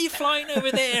 and why are you flying over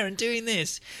there and doing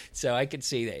this? So I could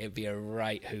see that it'd be a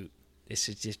right hoot. This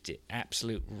is just an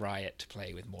absolute riot to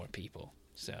play with more people.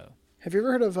 So, have you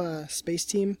ever heard of Space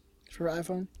Team for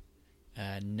iPhone?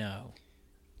 No.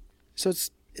 So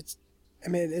it's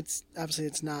obviously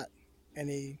it's not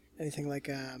anything like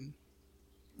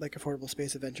Affordable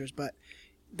Space Adventures, but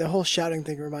the whole shouting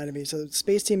thing reminded me. So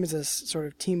Space Team is a sort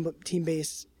of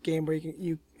team-based game where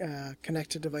you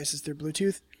connect to devices through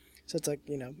Bluetooth. So it's like,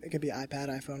 it could be iPad,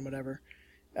 iPhone, whatever.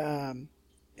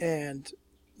 And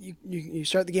you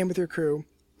start the game with your crew,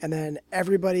 and then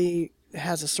everybody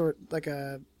has a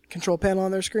control panel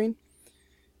on their screen,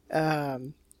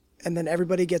 and then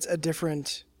everybody gets a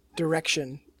different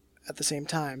direction at the same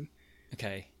time.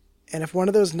 Okay. And if one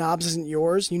of those knobs isn't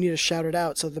yours, you need to shout it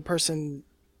out so the person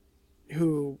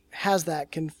who has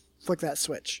that can flick that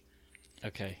switch.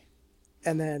 Okay.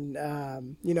 And then,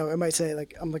 it might say,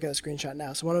 like, I'm looking at a screenshot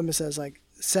now. So one of them says, like,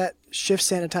 set shift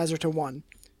sanitizer to 1.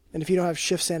 And if you don't have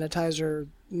shift sanitizer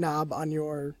knob on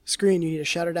your screen, you need to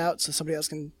shout it out so somebody else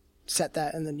can set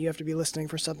that. And then you have to be listening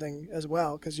for something as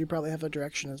well, because you probably have a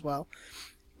direction as well.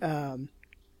 And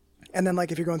then,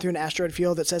 like, if you're going through an asteroid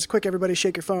field, it says, quick, everybody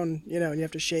shake your phone, and you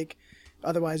have to shake.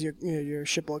 Otherwise, your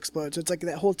ship will explode. So it's like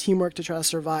that whole teamwork to try to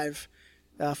survive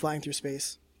flying through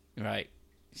space. Right.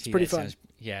 It's pretty fun.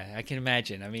 Yeah, I can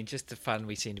imagine. I mean, just the fun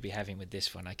we seem to be having with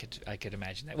this one, I could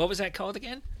imagine that. What was that called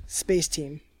again? Space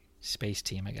Team. Space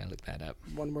Team. I gotta look that up.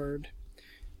 One word.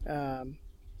 I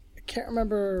can't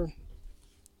remember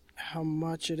how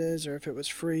much it is, or if it was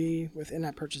free with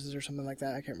in-app purchases or something like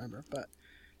that. I can't remember, but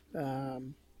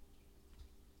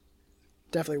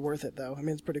definitely worth it though. I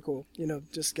mean, it's pretty cool.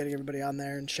 Just getting everybody on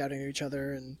there and shouting at each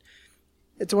other, and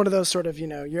it's one of those sort of,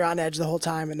 you're on edge the whole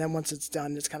time, and then once it's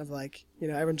done, it's kind of like,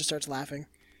 everyone just starts laughing.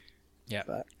 Yeah.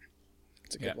 But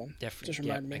it's a good one. Definitely. Just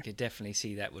reminded me. I could definitely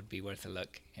see that would be worth a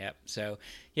look. Yep. So,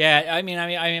 yeah, I mean,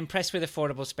 I'm impressed with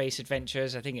Affordable Space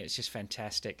Adventures. I think it's just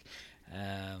fantastic.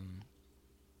 And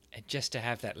just to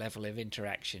have that level of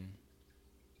interaction.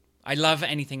 I love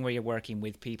anything where you're working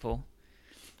with people.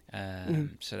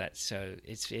 So it's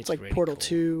like really Portal cool.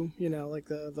 2, like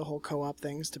the whole co-op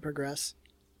things to progress.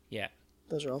 Yeah.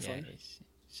 Those are all fun.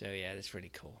 That's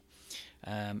really cool.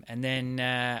 And then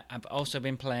I've also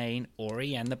been playing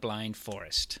Ori and the Blind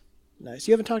Forest. Nice.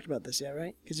 You haven't talked about this yet,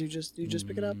 right? Because you just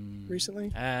picked it up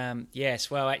recently?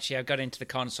 Yes. Well, actually, I've got into the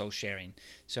console sharing.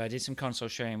 So I did some console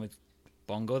sharing with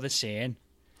Bongo the Saiyan.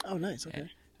 Oh, nice. Okay.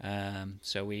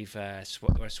 So we're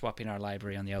swapping our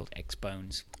library on the old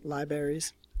Xbones.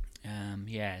 Libraries.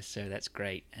 So that's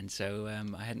great. And so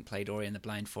I hadn't played Ori and the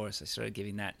Blind Forest. I started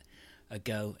giving that a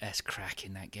go. That's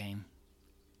cracking, that game.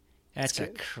 That's a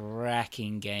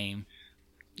cracking game.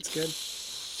 It's good.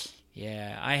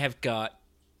 Yeah, I have got.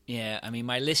 Yeah, I mean,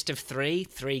 my list of three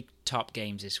top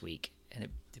games this week.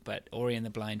 But Ori and the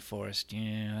Blind Forest,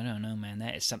 yeah, I don't know, man.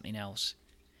 That is something else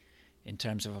in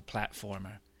terms of a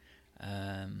platformer.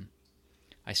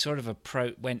 I sort of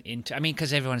went into. I mean,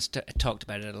 because everyone's talked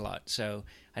about it a lot, so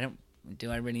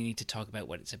do I really need to talk about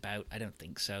what it's about? I don't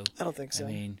think so. I don't think so. I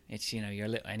mean, it's,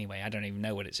 you're anyway, I don't even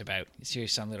know what it's about. It's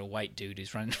just some little white dude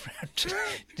who's running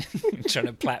around trying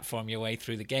to platform your way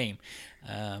through the game.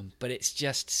 But it's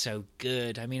just so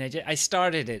good. I mean, I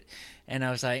started it and I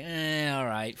was like, all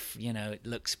right, it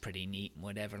looks pretty neat and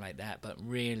whatever like that. But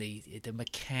really, the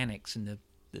mechanics and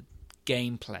the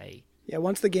gameplay. Yeah,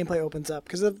 once the gameplay opens up,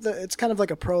 because it's kind of like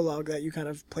a prologue that you kind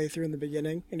of play through in the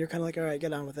beginning, and you're kind of like, all right,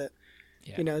 get on with it.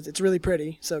 Yeah. It's really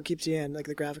pretty, so it keeps you in. Like,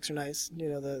 the graphics are nice,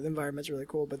 the environment's really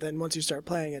cool. But then once you start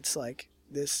playing, it's like,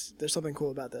 there's something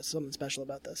cool about this, something special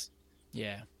about this.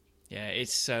 Yeah. Yeah,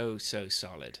 it's so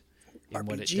solid in RPG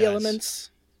what it does.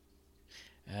 elements?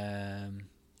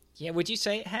 Yeah, would you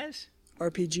say it has?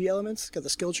 RPG elements? Got the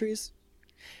skill trees?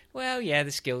 Well, yeah,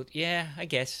 the skill... Yeah, I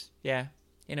guess. Yeah,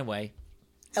 in a way.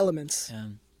 Elements.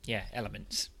 Yeah,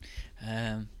 elements.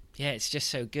 Yeah, it's just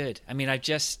so good. I mean, I've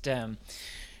just...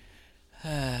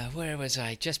 where was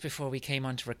I? Just before we came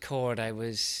on to record, I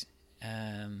was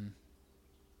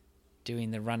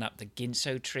doing the run up the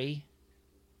Ginso tree.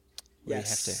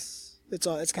 Yes.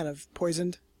 It's kind of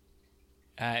poisoned.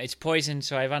 It's poisoned,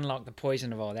 so I've unlocked the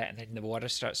poison of all that, and then the water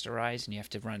starts to rise, and you have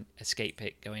to escape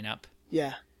it going up.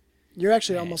 Yeah. You're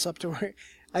actually almost up to where...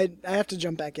 I have to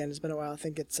jump back in. It's been a while. I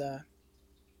think it's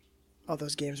all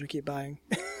those games we keep buying.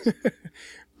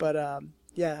 But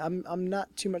yeah, I'm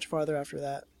not too much farther after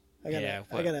that. I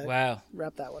gotta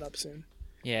wrap that one up soon.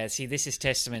 Yeah, see, this is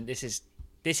testament. This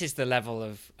is the level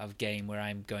of game where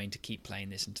I'm going to keep playing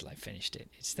this until I've finished it.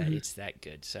 It's that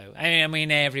good. So I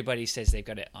mean, everybody says they've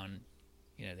got it on,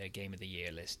 their Game of the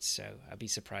Year lists. So I'd be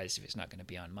surprised if it's not going to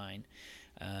be on mine.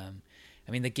 I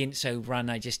mean, the Ginso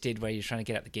run I just did, where you're trying to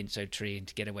get up the Ginso tree and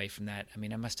to get away from that. I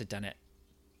mean, I must have done it,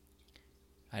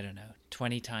 I don't know,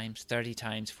 20 times, 30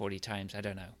 times, 40 times. I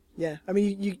don't know. Yeah, I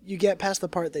mean, you get past the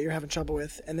part that you're having trouble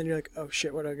with, and then you're like, oh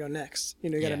shit, where do I go next?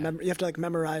 You have to like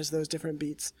memorize those different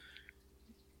beats.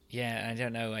 Yeah, I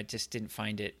don't know. I just didn't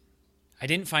find it. I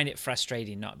didn't find it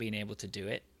frustrating not being able to do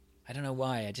it. I don't know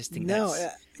why. I just think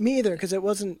me either, because it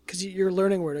wasn't, because you're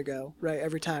learning where to go right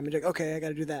every time. You're like, okay, I got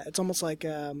to do that. It's almost like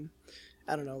I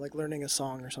I don't know, like learning a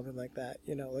song or something like that.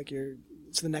 Like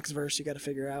it's the next verse you got to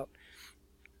figure out.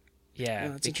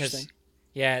 Yeah, It's because interesting.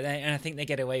 yeah, and I think they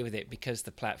get away with it because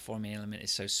the platforming element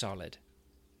is so solid.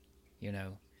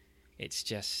 It's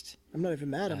just I'm not even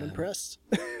mad. I'm impressed.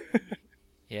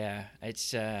 yeah,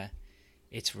 it's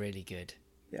really good.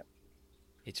 Yep.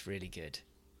 It's really good.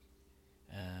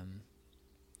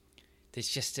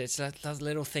 It's those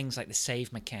little things like the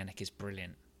save mechanic is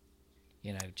brilliant.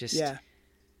 Just Yeah.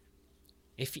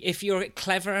 If you're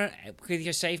clever with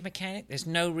your save mechanic, there's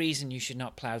no reason you should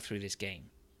not plow through this game.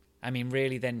 I mean,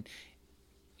 really, then,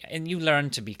 and you learn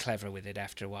to be clever with it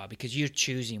after a while because you're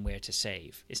choosing where to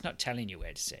save. It's not telling you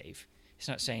where to save. It's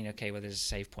not saying, okay, well, there's a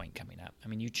save point coming up. I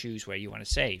mean, you choose where you want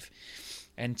to save.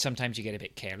 And sometimes you get a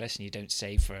bit careless and you don't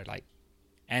save for,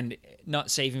 and not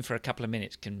saving for a couple of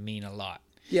minutes can mean a lot.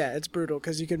 Yeah, it's brutal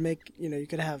because you could make, you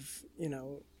could have,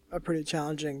 a pretty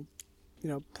challenging,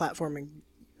 platforming,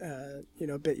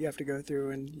 bit you have to go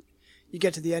through, and you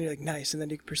get to the end, you're like, nice, and then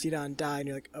you proceed on and die, and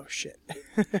you're like, oh, shit.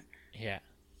 Yeah.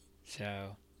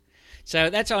 So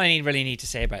that's all I really need to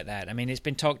say about that. I mean, it's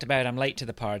been talked about. I'm late to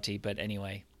the party, but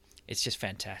anyway, it's just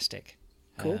fantastic.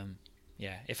 Cool.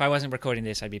 Yeah, if I wasn't recording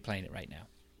this, I'd be playing it right now.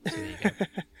 So there you go.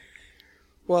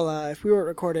 Well, if we were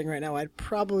recording right now, I'd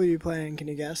probably be playing, can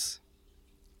you guess?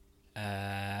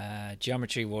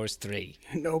 Geometry Wars 3.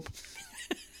 Nope.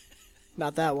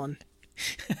 Not that one.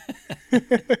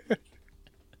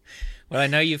 Well, I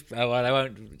know you've... well, I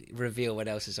won't reveal what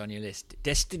else is on your list.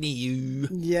 Destiny U.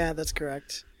 Yeah, that's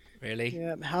correct. Really?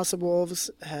 Yeah, House of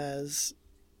Wolves has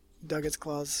dug its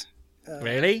claws.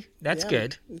 Really? That's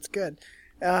good. It's good.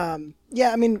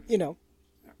 Yeah, I mean,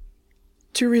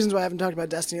 two reasons why I haven't talked about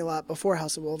Destiny a lot before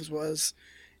House of Wolves was,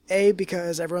 A,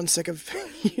 because everyone's sick of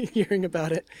hearing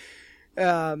about it.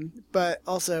 But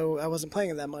also, I wasn't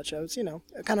playing it that much. I was,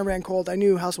 I kind of ran cold. I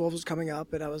knew House of Wolves was coming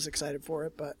up, and I was excited for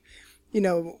it. But,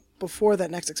 before that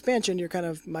next expansion, you're kind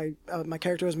of, my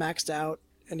character was maxed out,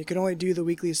 and you could only do the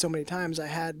weeklies so many times. I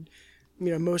had,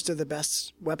 most of the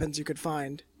best weapons you could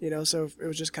find, so it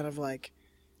was just kind of like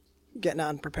getting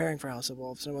on preparing for House of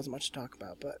Wolves, and there wasn't much to talk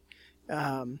about. But,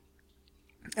 and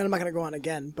I'm not going to go on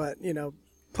again, but,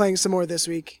 playing some more this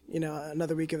week,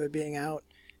 another week of it being out,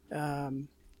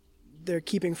 they're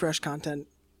keeping fresh content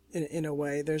in a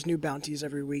way. There's new bounties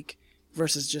every week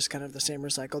versus just kind of the same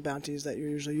recycled bounties that you're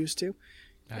usually used to.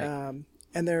 Right.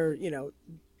 And they're,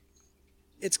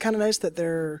 it's kind of nice that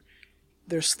they're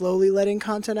slowly letting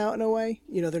content out in a way.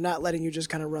 They're not letting you just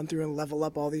kind of run through and level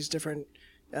up all these different,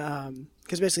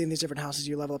 because basically in these different houses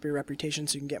you level up your reputation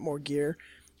so you can get more gear.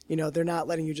 They're not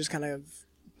letting you just kind of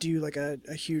do like a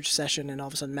huge session and all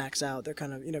of a sudden max out. They're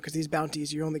kind of, because these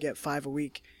bounties, you only get 5 a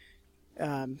week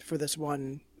for this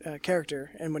one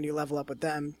character. And when you level up with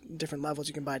them, different levels,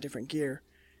 you can buy different gear.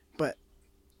 But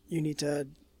you need to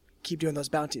keep doing those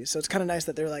bounties. So it's kind of nice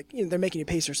that they're like, they're making you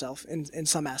pace yourself in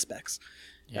some aspects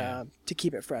to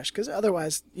keep it fresh. Because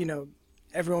otherwise,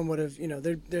 everyone would have,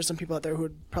 there's some people out there who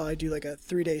would probably do like a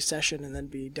 3-day session and then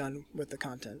be done with the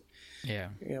content. Yeah.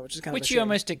 Which is kind of which you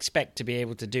almost expect to be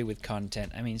able to do with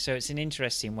content. I mean, so it's an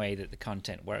interesting way that the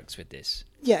content works with this.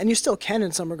 Yeah, and you still can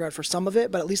in some regard for some of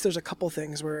it, but at least there's a couple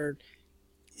things where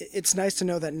it's nice to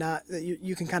know that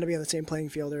you can kind of be on the same playing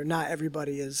field, or not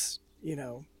everybody is,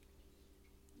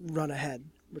 run ahead,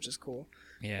 which is cool.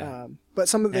 Yeah. But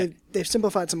some of they've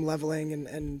simplified some leveling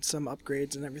and some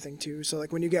upgrades and everything too. So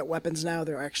like when you get weapons now,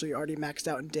 they're actually already maxed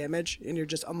out in damage, and you're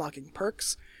just unlocking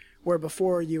perks. Where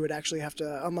before you would actually have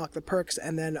to unlock the perks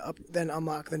and then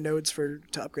unlock the nodes to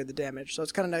upgrade the damage. So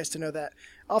it's kind of nice to know that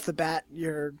off the bat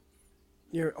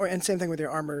and same thing with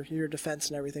your armor, your defense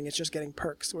and everything. It's just getting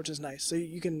perks, which is nice. So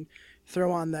you can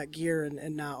throw on that gear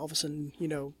and not all of a sudden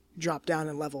drop down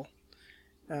in level.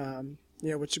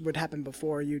 Which would happen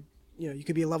before you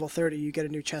could be level 30, you get a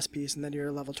new chest piece, and then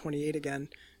you're level 28 again,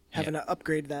 having to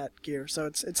upgrade that gear. So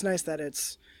it's nice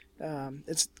that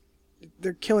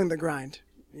they're killing the grind.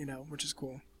 Which is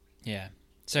cool. Yeah.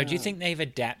 So do you think they've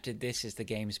adapted this as the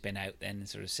game's been out then and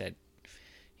sort of said,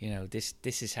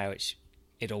 this is how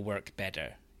it'll work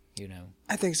better,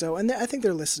 I think so. And I think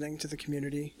they're listening to the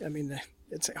community. I mean,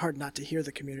 it's hard not to hear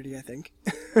the community, I think.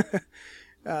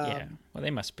 Yeah. Well,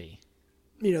 they must be.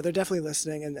 They're definitely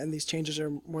listening, and these changes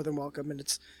are more than welcome.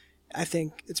 And I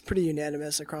think it's pretty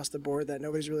unanimous across the board that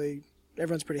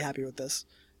everyone's pretty happy with this,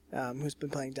 who's been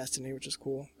playing Destiny, which is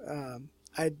cool.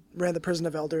 I ran the Prison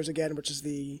of Elders again, which is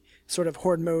the sort of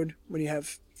horde mode when you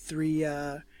have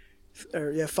 5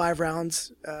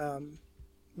 rounds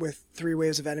with 3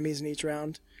 waves of enemies in each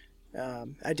round.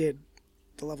 I did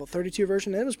the level 32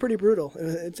 version, and it was pretty brutal.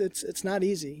 It's not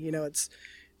easy. It's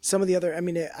some of the other. I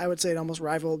mean, I would say it almost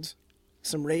rivaled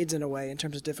some raids in a way in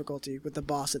terms of difficulty with the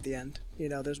boss at the end. You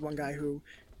know, there's one guy who,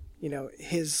 you know,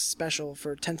 his special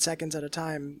for 10 seconds at a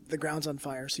time, the ground's on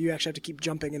fire, so you actually have to keep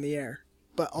jumping in the air,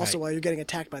 but also while you're getting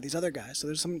attacked by these other guys. So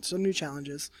there's some new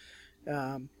challenges,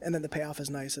 and then the payoff is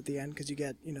nice at the end because you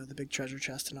get, you know, the big treasure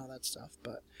chest and all that stuff.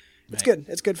 But it's good.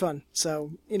 It's good fun.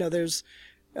 So, you know, there's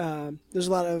a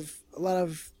lot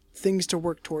of things to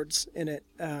work towards in it.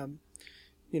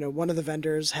 You know, one of the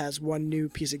vendors has one new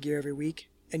piece of gear every week,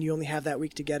 and you only have that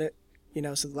week to get it. You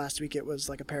know, so last week it was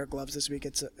like a pair of gloves. This week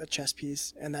it's a chest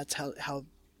piece, and that's how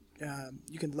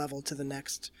you can level to the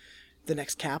next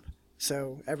cap.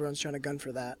 So everyone's trying to gun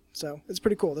for that. So it's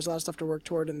pretty cool. There's a lot of stuff to work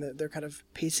toward, and they're kind of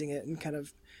pacing it and kind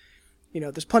of, you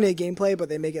know, there's plenty of gameplay, but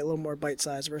they make it a little more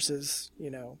bite-sized versus, you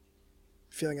know,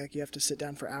 feeling like you have to sit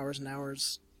down for hours and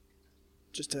hours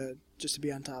just to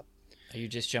be on top. Are you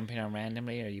just jumping on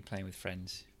randomly, or are you playing with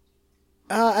friends?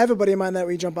 I have a buddy of mine that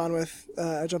we jump on with.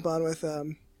 I jump on with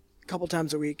a couple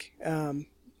times a week, and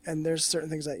there's certain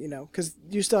things that, you know, because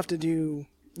you still have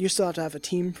to have a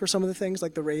team for some of the things,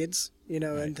 like the raids, you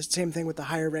know, and the same thing with the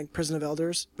higher ranked Prison of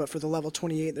Elders, but for the level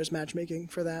 28, there's matchmaking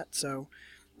for that. So,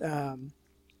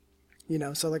 you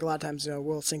know, so like a lot of times, you know,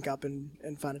 we'll sync up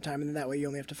and find a time, and then that way you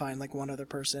only have to find like one other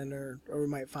person, or we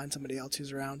might find somebody else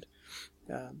who's around,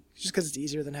 just because it's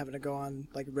easier than having to go on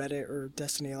like Reddit or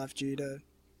Destiny LFG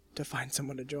to find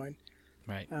someone to join.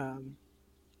 Right.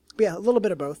 But yeah, a little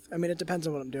bit of both. I mean, it depends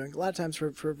on what I'm doing. A lot of times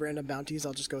for random bounties,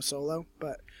 I'll just go solo,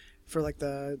 but for like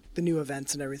the new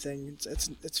events and everything,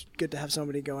 it's good to have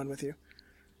somebody going with you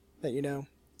that you know.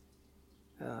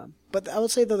 But I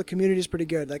would say though the community is pretty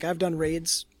good. Like I've done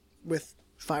raids with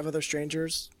 5 other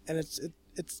strangers, and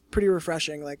it's pretty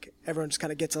refreshing. Like everyone just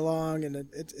kind of gets along, and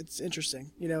it's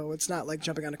interesting. You know, it's not like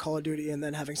jumping on a Call of Duty and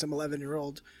then having some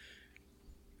 11-year-old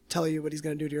tell you what he's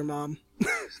going to do to your mom.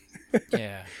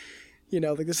 Yeah. You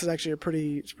know, like this is actually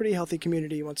it's a pretty healthy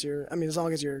community once as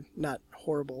long as you're not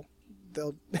horrible.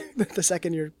 They'll the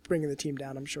second you're bringing the team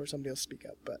down, I'm sure somebody will speak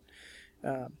up. But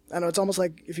I know it's almost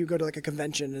like if you go to like a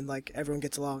convention and like everyone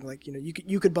gets along, like, you know,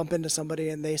 you could bump into somebody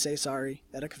and they say sorry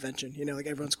at a convention. You know, like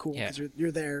everyone's cool because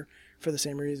you're there for the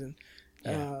same reason.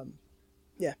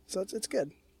 Yeah. So it's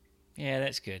good. Yeah,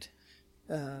 that's good.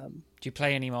 Do you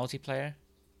play any multiplayer?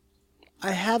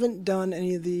 I haven't done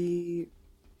any of the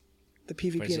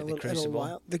PvP in a little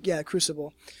while.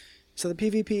 Crucible. So the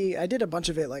PvP, I did a bunch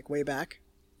of it like way back.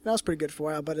 That was pretty good for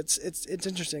a while, but it's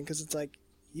interesting because it's like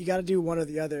you got to do one or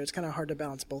the other. It's kind of hard to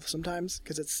balance both sometimes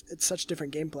because it's such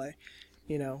different gameplay,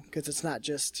 you know, because it's not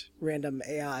just random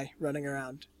AI running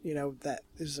around, you know, that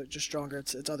is just stronger.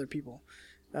 It's other people.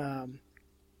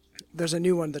 There's a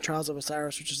new one, the Trials of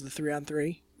Osiris, which is the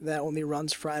 3-on-3 that only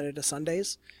runs Friday to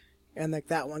Sundays, and like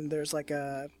that one, there's like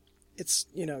it's,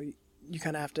 you know, you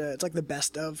kind of have to. It's like the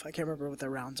best of. I can't remember what the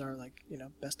rounds are. Like, you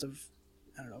know, best of,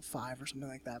 I don't know, 5 or something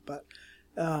like that. But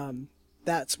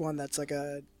that's one that's like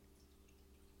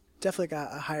definitely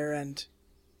a higher end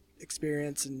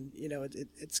experience, and you know,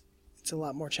 it's a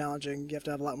lot more challenging. You have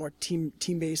to have a lot more team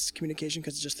based communication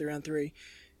because it's just 3-on-3.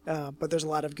 But there's a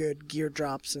lot of good gear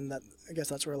drops, and that I guess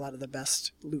that's where a lot of the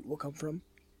best loot will come from.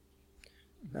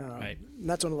 Right. And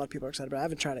that's what a lot of people are excited about. I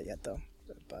haven't tried it yet though,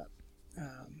 but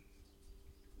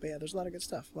yeah, there's a lot of good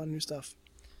stuff, a lot of new stuff.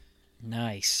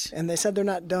 Nice. And they said they're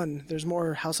not done. There's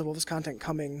more House of Wolves content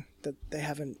coming that they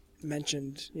haven't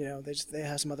mentioned. You know, they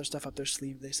have some other stuff up their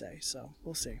sleeve, they say. So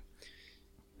we'll see.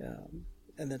 And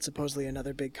then supposedly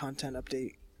another big content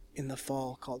update in the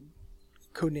fall called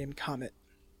Codename Comet.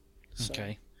 So,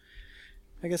 okay.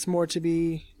 I guess more to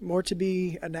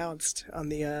be announced on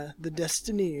the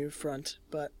Destiny front,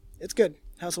 but it's good.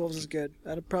 House of Wolves is good.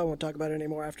 I probably won't talk about it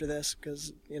anymore after this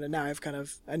because, you know, now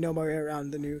I know my way around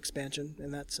the new expansion,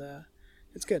 and that's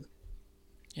it's good.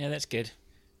 Yeah, that's good.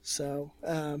 So,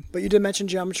 but you did mention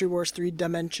Geometry Wars 3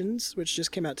 Dimensions, which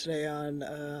just came out today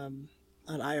on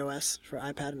iOS for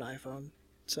iPad and iPhone.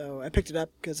 So I picked it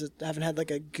up because I haven't had like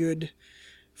a good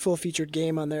full-featured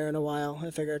game on there in a while.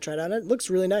 I figured I'd try it out. It looks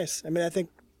really nice. I mean, I think,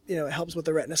 you know, it helps with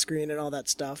the Retina screen and all that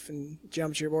stuff, and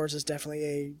Geometry Wars is definitely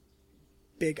a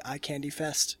big eye candy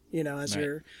fest, you know, as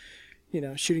you're, you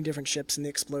know, shooting different ships and the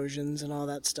explosions and all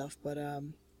that stuff. But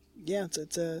yeah,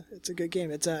 it's a good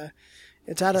game. It's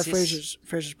out of Fraser's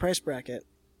price bracket.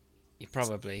 You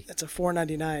probably. It's a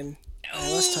 $4.99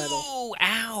 iOS title. Oh,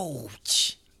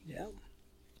 ouch! Yeah.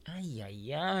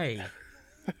 Ay.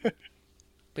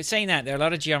 But saying that, there are a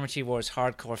lot of Geometry Wars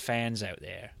hardcore fans out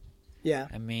there. Yeah.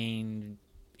 I mean,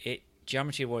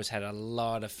 Geometry Wars had a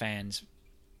lot of fans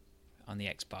on the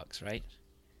Xbox, right?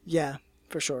 Yeah,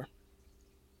 for sure.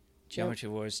 Geometry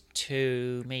Wars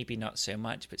 2, maybe not so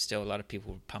much, but still a lot of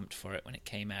people were pumped for it when it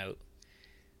came out.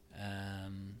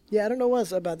 Yeah, I don't know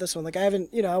what's about this one. Like, I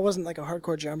haven't, I wasn't like a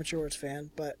hardcore Geometry Wars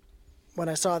fan, but when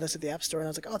I saw this at the App Store, and I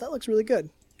was like, oh, that looks really good.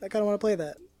 I kind of want to play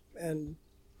that. And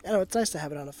I know it's nice to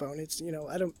have it on a phone. It's,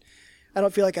 I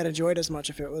don't feel like I'd enjoy it as much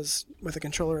if it was with a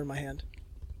controller in my hand.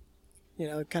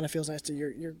 It kind of feels nice to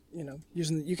you're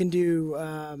using. You can do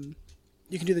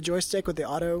the joystick with the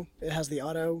auto. It has the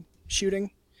auto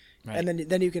shooting, right. And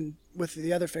then you can with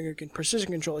the other finger you can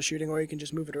precision control the shooting, or you can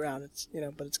just move it around. It's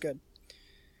but it's good.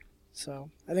 So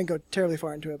I didn't go terribly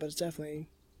far into it, but it's definitely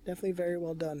very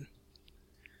well done.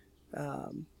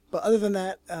 But other than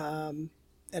that, and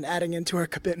adding into our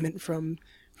commitment from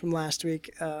last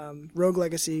week, Rogue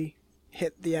Legacy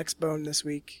hit the X-Bone this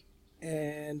week,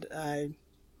 and I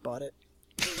bought it.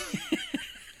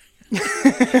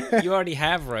 You already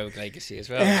have Rogue Legacy as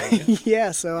well, don't you?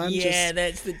 Yeah, so I'm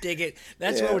that's the dig.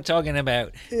 That's what we're talking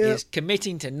about, is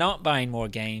committing to not buying more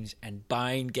games and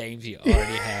buying games you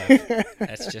already have.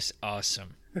 That's just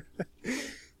awesome.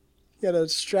 Gotta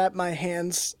strap my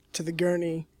hands to the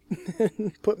gurney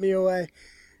and put me away.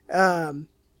 No,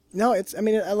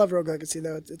 I love Rogue Legacy,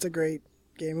 though. It's a great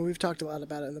game, and we've talked a lot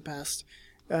about it in the past.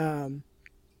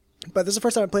 But this is the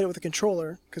first time I played it with a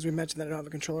controller, because we mentioned that I don't have a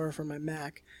controller for my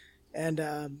Mac. And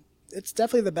it's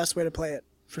definitely the best way to play it,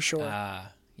 for sure.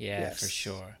 Yes. For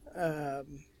sure.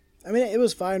 It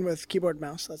was fine with keyboard and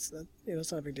mouse. It's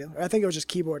not a big deal. I think it was just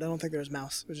keyboard. I don't think there was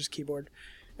mouse. It was just keyboard.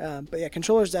 But yeah,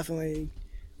 controller is definitely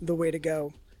the way to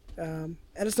go. And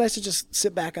it's nice to just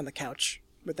sit back on the couch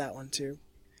with that one, too.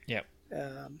 Yep. We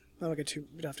don't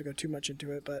have to go too much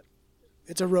into it, but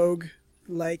it's a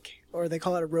rogue-like, or they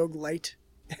call it a rogue-lite.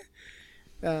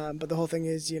 But the whole thing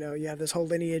is, you have this whole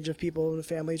lineage of people in the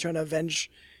family trying to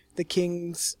avenge the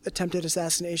king's attempted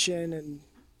assassination, and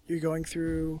you're going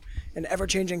through an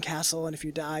ever-changing castle, and if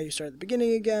you die, you start at the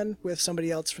beginning again with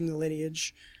somebody else from the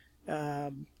lineage.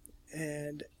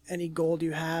 And any gold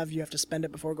you have to spend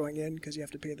it before going in, because you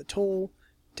have to pay the toll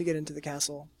to get into the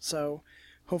castle. So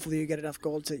hopefully you get enough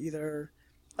gold to either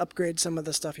upgrade some of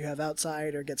the stuff you have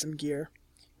outside or get some gear.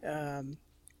 And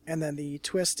then the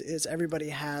twist is everybody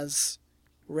has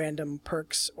random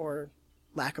perks or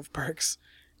lack of perks,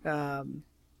 at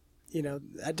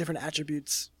different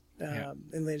attributes in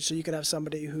lineage. So you could have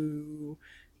somebody who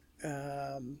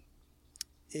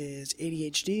is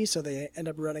ADHD, so they end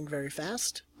up running very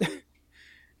fast.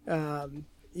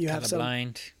 You have some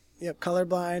colorblind. Yep,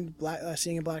 colorblind,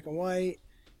 seeing in black and white.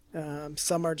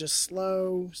 Some are just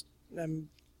slow.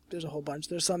 There's a whole bunch.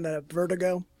 There's some that have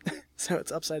vertigo, so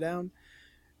it's upside down.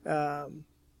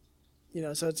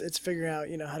 So it's figuring out,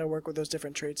 how to work with those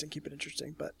different traits and keep it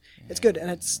interesting. But it's good. And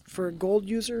it's for gold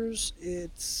users,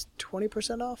 it's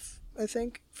 20% off, I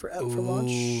think, for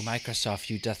launch. Ooh, Microsoft,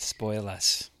 you doth spoil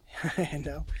us. I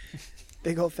know.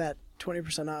 Big old fat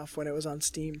 20% off when it was on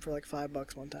Steam for like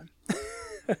 $5 one time.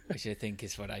 Which I think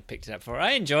is what I picked it up for.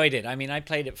 I enjoyed it. I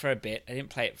played it for a bit. I didn't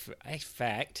play it for... In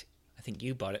fact, I think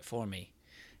you bought it for me.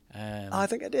 I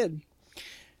think I did.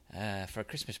 For a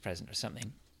Christmas present or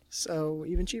something. So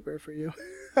even cheaper for you.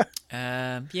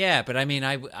 Yeah, but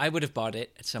I would have bought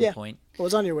it at some point. Well, it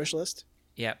was on your wish list.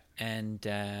 Yep, and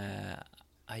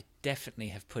I definitely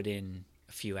have put in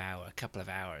a couple of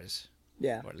hours.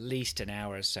 Yeah. Or at least an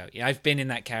hour or so. Yeah, I've been in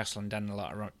that castle and done a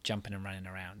lot of jumping and running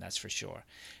around, that's for sure.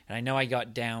 And I know I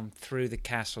got down through the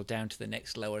castle down to the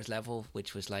next lowest level,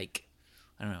 which was like,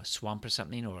 I don't know, a swamp or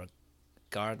something, or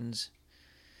gardens.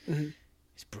 Mm-hmm.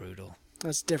 It's brutal.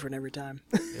 That's different every time.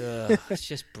 Ugh, it's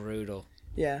just brutal.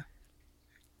 Yeah.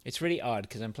 It's really odd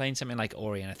because I'm playing something like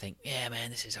Ori and I think, yeah, man,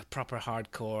 this is a proper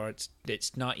hardcore.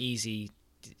 It's not easy.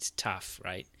 It's tough,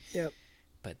 right? Yep.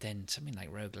 But then something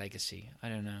like Rogue Legacy, I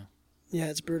don't know. Yeah,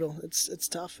 it's brutal. It's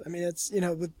tough. It's,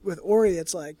 with Ori,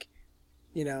 it's like,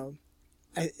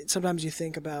 sometimes you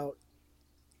think about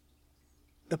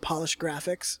the polished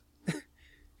graphics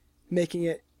making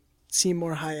it seem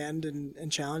more high-end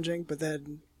and challenging, but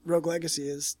then Rogue Legacy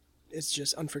it's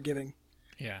just unforgiving.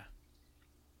 Yeah.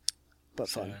 But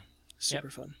fun. Super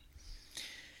fun.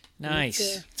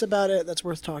 Nice. It's about it that's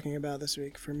worth talking about this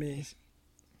week for me.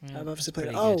 Yeah, I've obviously played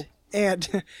it. Good.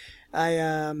 And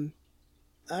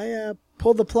I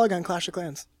pulled the plug on Clash of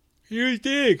Clans. You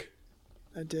did.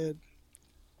 I did.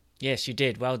 Yes, you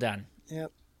did. Well done.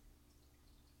 Yep.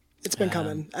 It's been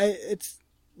coming. It's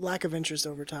lack of interest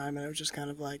over time, and it was just kind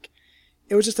of like,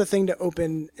 it was just a thing to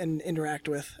open and interact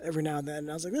with every now and then.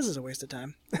 And I was like, this is a waste of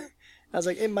time. I was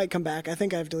like, it might come back. I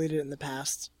think I've deleted it in the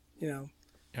past, Right.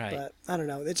 But I don't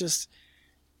know. It just,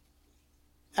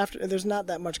 there's not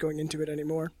that much going into it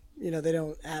anymore. They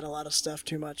don't add a lot of stuff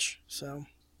too much, so.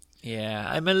 Yeah,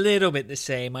 I'm a little bit the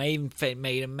same. I even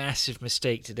made a massive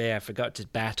mistake today. I forgot to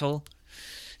battle.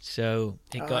 So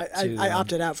it got to... I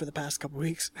opted out for the past couple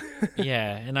weeks.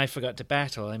 Yeah, and I forgot to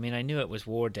battle. I mean, I knew it was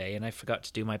war day, and I forgot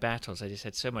to do my battles. I just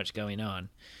had so much going on.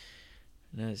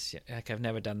 And it's like I've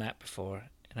never done that before.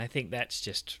 And I think that's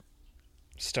just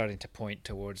starting to point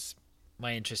towards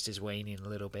my interest is waning a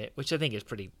little bit, which I think is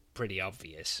pretty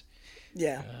obvious.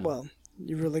 Yeah, well,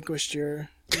 you relinquished your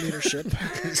leadership.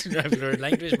 I've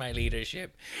relinquished my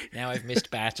leadership. Now I've missed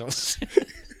battles.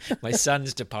 My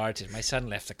son's departed. My son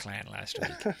left the clan last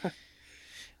week.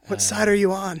 What side are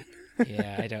you on?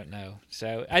 Yeah, I don't know.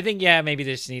 So I think maybe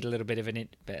they just need a little bit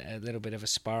of a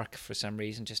spark for some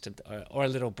reason, or a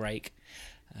little break.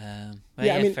 But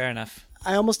I mean, fair enough.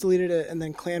 I almost deleted it, and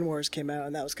then Clan Wars came out,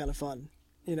 and that was kind of fun.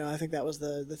 You know, I think that was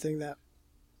the thing that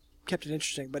kept it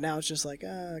interesting. But now it's just like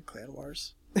Clan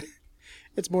Wars.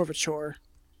 It's more of a chore.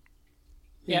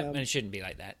 Yeah, and it shouldn't be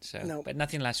like that. So, nope. But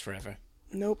nothing lasts forever.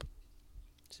 Nope.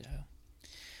 So,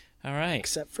 all right.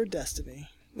 Except for Destiny.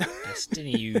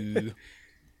 Destiny.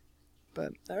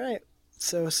 But all right.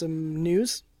 So some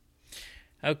news.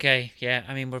 Okay. Yeah.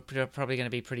 I mean, we're probably going to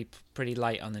be pretty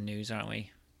light on the news, aren't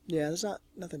we? Yeah. There's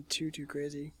nothing too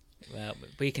crazy. Well,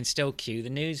 we can still cue the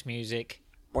news music.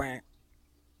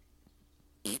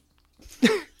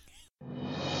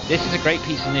 This is a great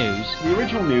piece of news. The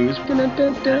original news.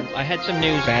 I had some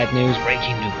news, bad news,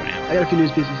 breaking new ground. I got a few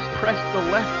news pieces. Press the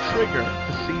left trigger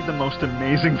to see the most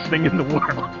amazing thing in the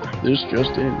world. This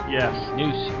just in. Yes.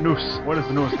 News. What is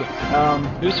the news?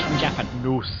 News from Japan.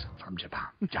 News from Japan.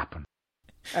 Japan.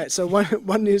 All right, so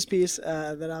one news piece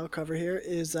that I'll cover here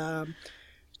is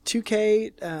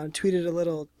 2K tweeted a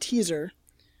little teaser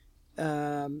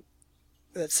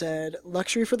that said,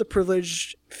 "Luxury for the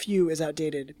privileged few is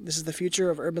outdated. This is the future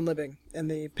of urban living." And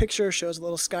the picture shows a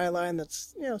little skyline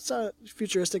that's, so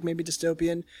futuristic, maybe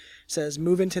dystopian. It says,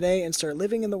 "Move in today and start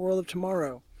living in the world of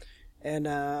tomorrow." And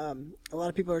a lot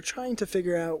of people are trying to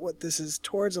figure out what this is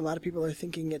towards. A lot of people are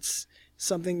thinking it's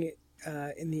something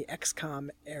in the XCOM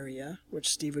area, which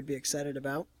Steve would be excited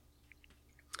about.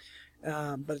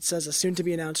 But it says a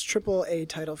soon-to-be-announced AAA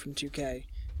title from 2K.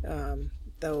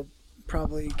 That will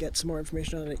probably get some more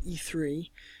information on at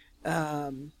E3.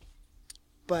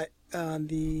 But on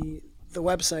the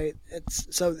website, it's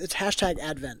hashtag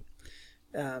Advent.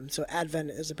 So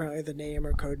Advent is apparently the name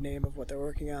or code name of what they're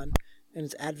working on, and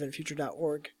it's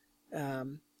adventfuture.org.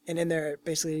 And in there, it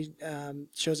basically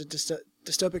shows a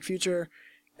dystopic future,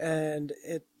 and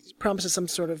it promises some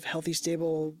sort of healthy,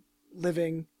 stable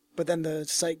living, but then the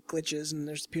site glitches and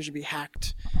there appears to be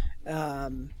hacked.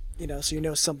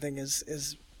 So something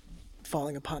is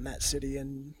falling upon that city,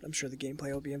 and I'm sure the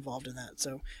gameplay will be involved in that.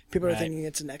 So people are thinking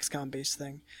it's an XCOM-based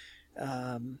thing.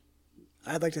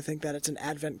 I'd like to think that it's an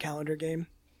advent calendar game,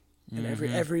 and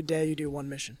every day you do one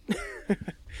mission.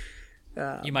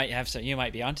 You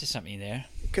might be onto something there.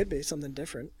 It could be something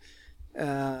different.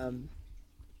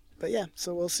 But yeah,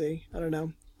 so we'll see. I don't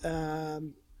know.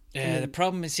 The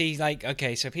problem is,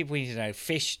 so people need to know,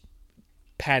 Fish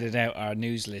padded out our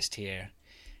news list here.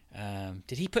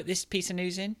 Did he put this piece of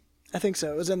news in? I think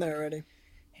so. It was in there already.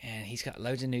 And he's got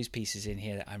loads of news pieces in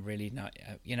here that I'm really not...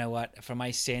 you know what? For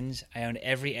my sins, I own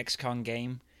every XCOM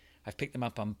game. I've picked them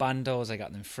up on bundles. I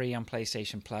got them free on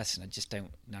PlayStation Plus, and I'm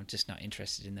just not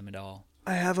interested in them at all.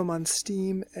 I have them on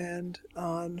Steam and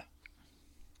on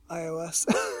iOS.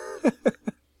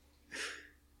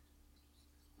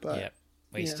 But, yep.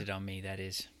 Wasted on me, that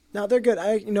is. No, they're good.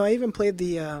 I even played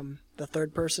the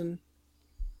third person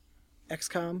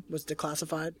XCOM, was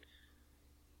declassified.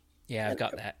 Yeah, I've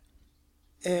got that.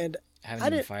 And I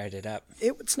haven't even fired it up.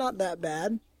 It's not that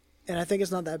bad, and I think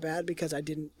it's not that bad because I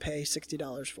didn't pay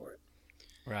 $60 for it.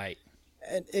 Right.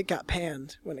 And it got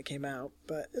panned when it came out,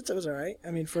 but it was all right.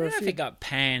 I mean, I don't know if it got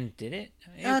panned, did it?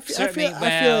 I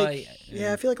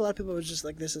feel like a lot of people was just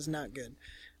like, "This is not good,"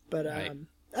 but right.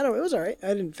 I don't know. It was all right. I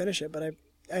didn't finish it, but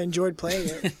I enjoyed playing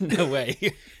it. No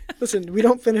way. Listen, we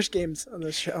don't finish games on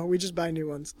this show. We just buy new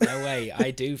ones. No way.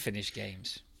 I do finish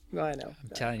games. No, I know. I'm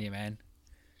telling you, man.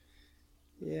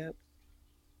 Yeah.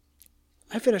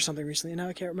 I finished something recently, and now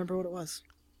I can't remember what it was.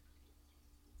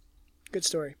 Good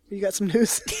story. You got some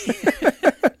news?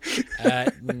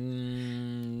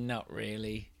 Not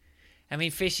really. I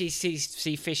mean, Fishy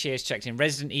has checked in.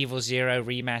 Resident Evil 0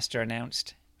 remaster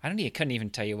announced. I couldn't even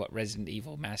tell you what Resident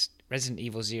Evil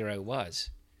 0 was.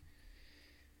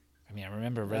 I mean, I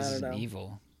remember Resident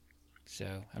Evil, so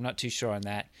I'm not too sure on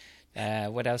that.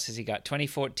 What else has he got?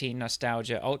 2014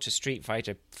 nostalgia. Ultra Street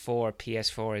Fighter 4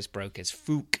 PS4 is broke as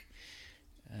fook.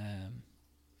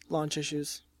 Launch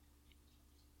issues.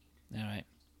 All right.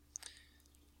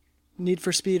 Need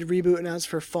for Speed reboot announced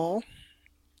for fall.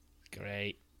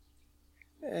 Great.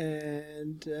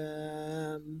 And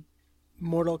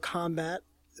Mortal Kombat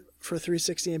for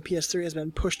 360 and PS3 has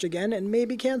been pushed again and may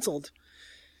be canceled.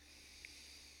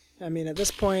 I mean, at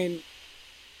this point,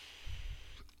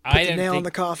 put the nail in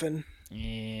the coffin.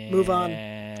 Yeah, Move on.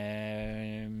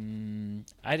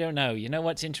 I don't know. You know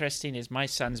what's interesting is my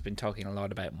son's been talking a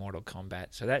lot about Mortal Kombat,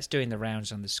 so that's doing the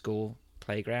rounds on the school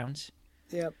playgrounds.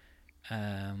 Yep.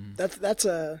 That's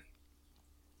a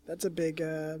big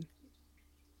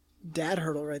dad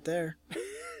hurdle right there.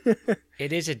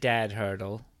 It is a dad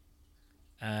hurdle,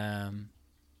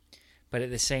 but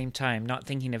at the same time, not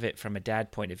thinking of it from a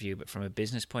dad point of view, but from a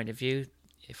business point of view.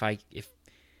 If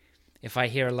I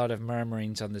hear a lot of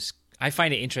murmurings on this, I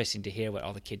find it interesting to hear what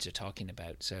all the kids are talking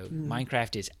about. So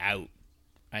Minecraft is out,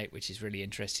 right, which is really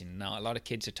interesting. Now a lot of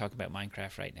kids are talking about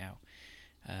Minecraft right now.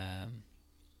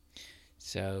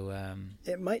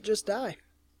 It might just die.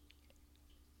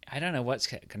 I don't know what's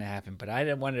going to happen, but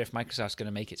I wonder if Microsoft's going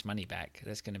to make its money back.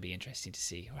 That's going to be interesting to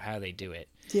see, or how they do it.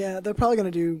 Yeah, they're probably going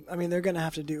to do... I mean, they're going to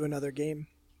have to do another game.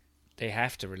 They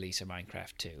have to release a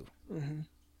Minecraft 2. Mm-hmm.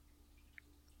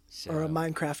 So, or a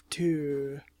Minecraft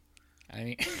 2. I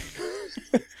mean...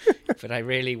 but I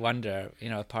really wonder,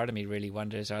 a part of me really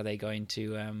wonders, are they going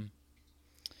to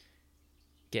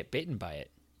get bitten by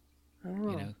it? I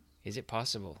don't know. Is it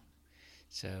possible?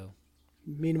 So...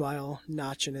 Meanwhile,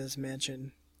 Notch in his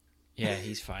mansion... Yeah,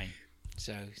 he's fine.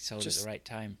 So he sold at the right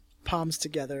time. Palms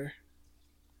together.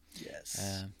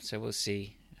 Yes. So we'll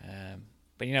see.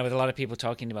 But with a lot of people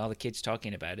talking about, all the kids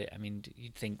talking about it, I mean,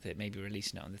 you'd think that maybe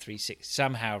releasing it on the 360,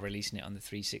 somehow releasing it on the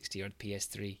 360 or the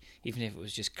PS3, even if it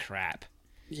was just crap.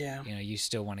 Yeah. You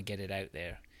still want to get it out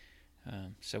there.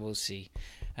 So we'll see.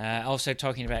 Also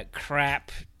talking about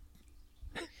crap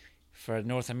for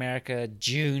North America,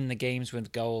 June, the Games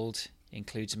with Gold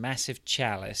includes Massive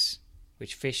Chalice,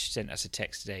 which Fish sent us a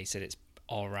text today, said it's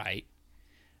all right.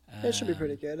 It should be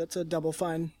pretty good. It's a Double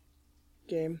Fine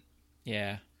game.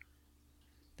 Yeah.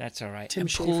 That's all right. Tim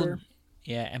Schafer.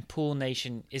 And Pool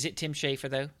Nation. Is it Tim Schafer,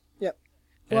 though? Yep.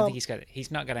 I don't think he's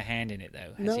not got a hand in it,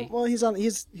 though, has he? Well, he's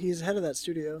head of that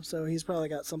studio, so he's probably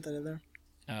got something in there.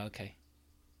 Oh, okay.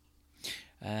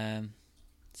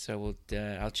 So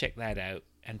I'll check that out.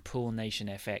 And Pool Nation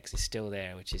FX is still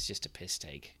there, which is just a piss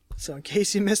take. So in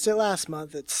case you missed it last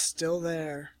month, it's still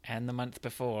there. And the month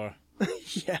before.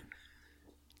 Yeah.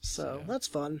 So that's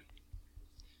fun.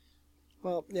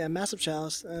 Well, yeah, Massive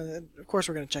Chalice. Of course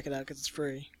we're going to check it out because it's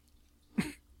free.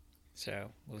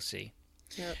 So we'll see.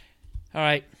 Yep. All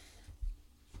right.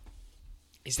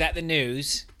 Is that the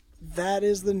news? That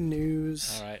is the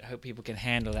news. All right. I hope people can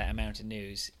handle that amount of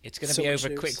news. It's going to So be much over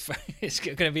news. quick. It's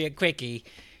going to be a quickie.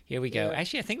 Here we go. Yeah.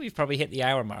 Actually, I think we've probably hit the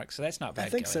hour mark, so that's not bad. I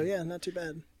think so, yeah, not too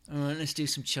bad. All right, let's do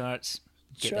some charts.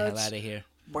 Get the hell out of here.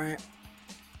 Wah.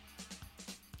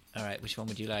 All right, which one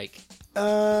would you like?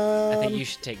 I I think you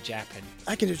should take Japan.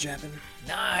 I can do Japan.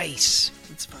 Nice.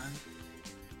 It's fine.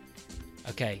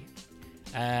 Okay.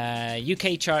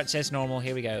 UK charts as normal.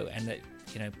 Here we go, and that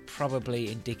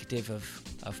probably indicative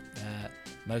of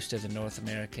most of the North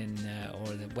American or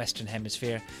the Western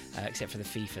Hemisphere, except for the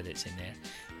FIFA that's in there.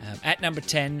 At number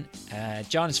 10,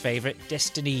 John's favorite,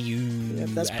 Destiny. Yeah,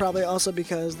 that's probably also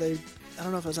because I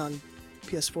don't know if it was on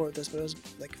PS4 with this, but it was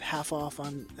like half off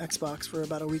on Xbox for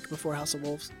about a week before House of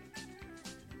Wolves.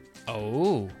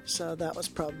 Oh. So that was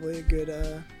probably a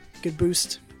good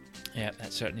boost. Yeah,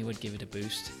 that certainly would give it a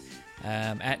boost.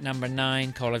 At number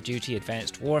 9, Call of Duty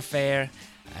Advanced Warfare.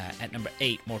 At number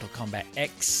 8, Mortal Kombat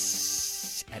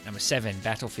X. At number 7,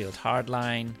 Battlefield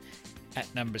Hardline.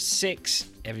 At number 6,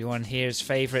 everyone here's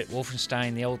favourite,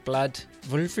 Wolfenstein: The Old Blood.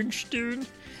 Wolfenstein.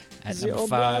 At number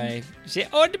 5, The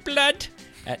Old Blood.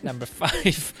 At number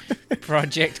 5,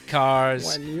 Project Cars.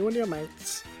 When you and your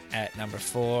mates. At number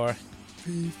 4,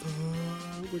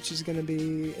 FIFA, which is going to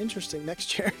be interesting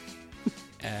next year.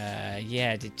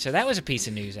 so that was a piece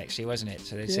of news, actually, wasn't it?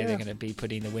 So they say Yeah. they're going to be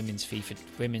putting the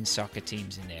women's soccer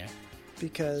teams in there.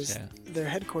 Because their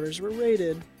headquarters were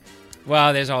raided.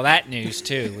 Well, there's all that news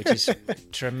too, which is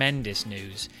tremendous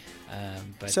news.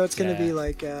 So it's going to be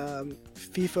like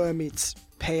FIFA meets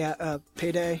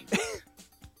Payday.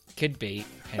 Could be,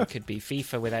 and could be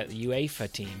FIFA without the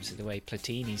UEFA teams, the way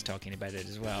Platini's talking about it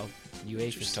as well.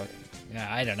 UEFA's talking.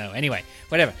 I don't know. Anyway,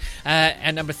 whatever.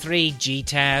 At number 3,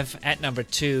 GTAV. At number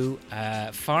 2,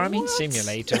 Farming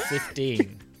Simulator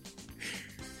 15.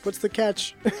 What's the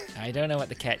catch? I don't know what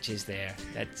the catch is there.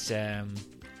 That's. I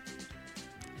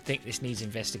think this needs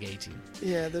investigating.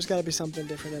 Yeah, there's got to be something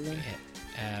different in there.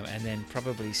 Yeah. And then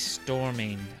probably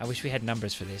Storming. I wish we had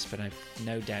numbers for this, but I've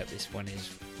no doubt this one is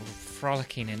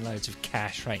frolicking in loads of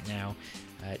cash right now.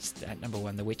 It's at number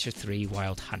 1, The Witcher 3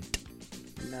 Wild Hunt.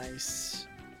 Nice.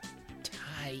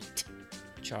 Tight.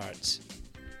 charts.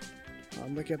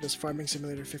 I'm looking up this Farming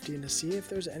Simulator 15 to see if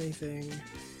there's anything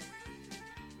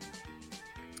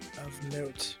of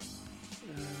note.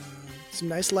 Some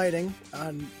nice lighting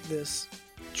on this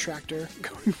tractor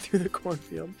going through the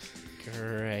cornfield.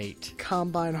 Great.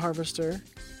 Combine harvester.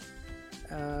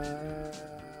 I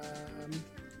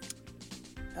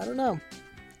don't know.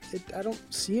 I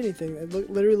don't see anything. It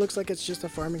literally looks like it's just a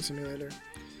farming simulator.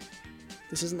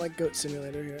 This isn't like Goat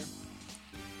Simulator here.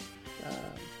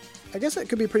 I guess that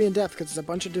could be pretty in depth because it's a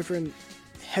bunch of different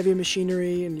heavy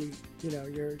machinery, and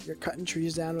you're cutting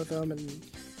trees down with them and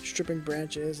stripping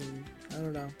branches, and I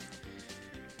don't know.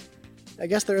 I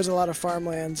guess there is a lot of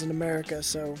farmlands in America,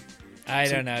 so I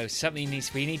don't know. We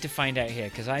need to find out here,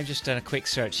 because I've just done a quick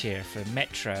search here for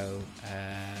Metro,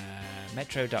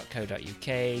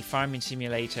 metro.co.uk, Farming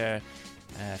Simulator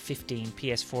 15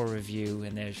 PS4 review,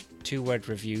 and there's 2-word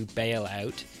review,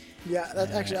 bailout. Yeah,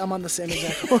 actually, I'm on the same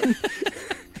exact one.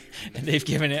 And they've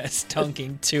given it a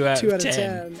stonking 2 out of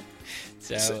 10.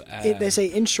 So they say,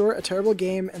 in short, a terrible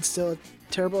game and still a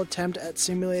terrible attempt at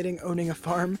simulating owning a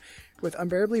farm with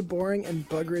unbearably boring and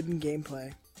bug-ridden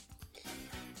gameplay.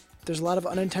 There's a lot of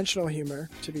unintentional humor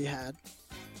to be had,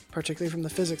 particularly from the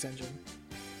physics engine.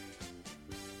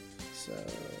 So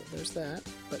there's that.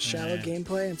 But shallow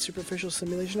gameplay and superficial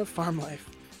simulation of farm life.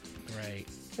 Right.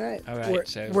 All right. All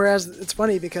right. Whereas it's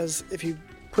funny because if you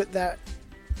put that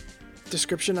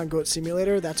description on Goat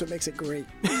Simulator, that's what makes it great.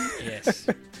 Yes.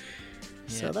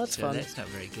 So that's fun. That's not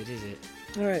very good, is it?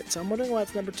 All right. So I'm wondering why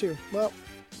it's number 2. Well,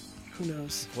 who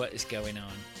knows? What is going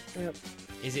on? Yep.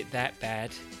 Is it that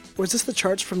bad? Was this the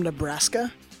charts from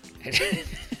Nebraska? I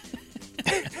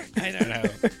don't know.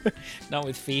 Not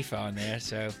with FIFA on there,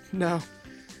 so No.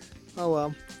 Oh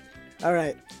well. All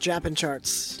right. Japan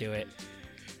charts. do it.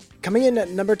 Coming in at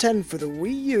number 10 for the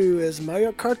Wii U is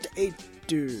Mario Kart 8.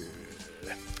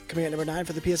 Coming at number 9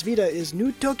 for the PS Vita is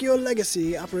New Tokyo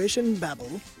Legacy Operation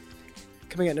Babel.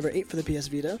 Coming at number 8 for the PS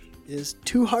Vita is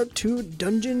Two Heart 2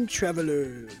 Dungeon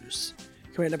Travelers.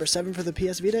 Coming at number 7 for the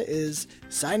PS Vita is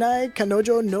Sainai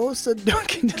Kanojo no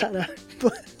Sadokidara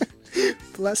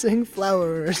Blessing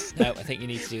Flowers. No, I think you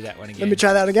need to do that one again. Let me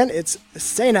try that again. It's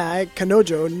Sainai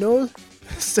Kanojo no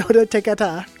Soda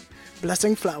Tekata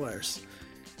Blessing Flowers.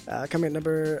 Coming at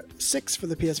number 6 for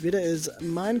the PS Vita is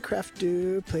Minecraft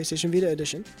 2 PlayStation Vita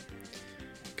Edition.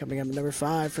 Coming up at number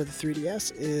 5 for the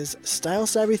 3DS is Style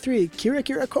Savvy 3 Kira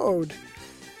Kira Code.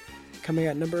 Coming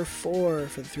at number 4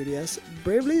 for the 3DS,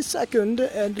 Bravely Second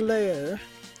and Layer.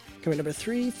 Coming at number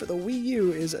 3 for the Wii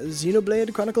U is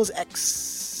Xenoblade Chronicles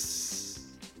X.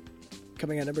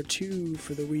 Coming at number 2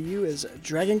 for the Wii U is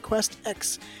Dragon Quest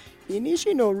X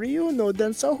Inishi no Ryu no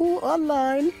Densahu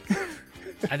Online.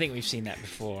 I think we've seen that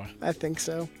before. I think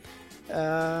so.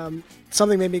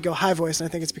 Something made me go high voice, and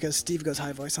I think it's because Steve goes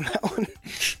high voice on that one.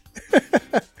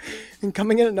 And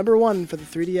coming in at number 1 for the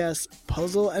 3DS,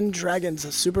 Puzzle and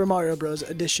Dragons Super Mario Bros.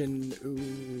 Edition.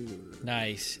 Ooh.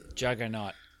 Nice.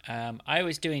 Juggernaut. I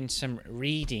was doing some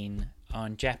reading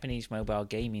on Japanese mobile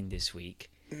gaming this week,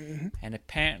 and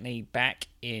apparently back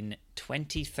in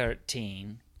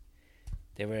 2013,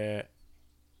 there were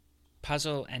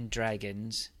Puzzle and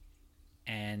Dragons,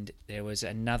 and there was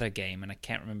another game, and I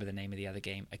can't remember the name of the other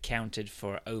game, accounted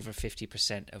for over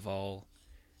 50% of all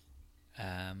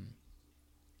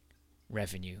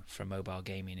revenue from mobile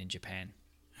gaming in Japan.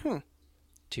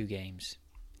 2 games.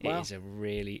 Wow. It is a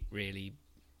really, really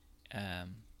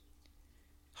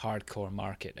hardcore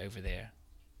market over there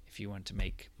if you want to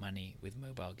make money with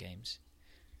mobile games.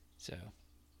 So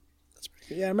That's pretty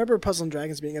good. Yeah, I remember Puzzle and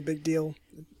Dragons being a big deal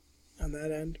on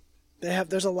that end.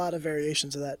 There's a lot of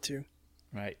variations of that too.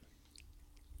 right.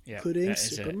 Yeah, Including that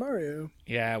is Super it. Mario.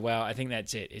 Yeah, well, I think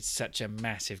that's it. It's such a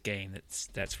massive game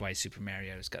that's why Super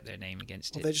Mario's got their name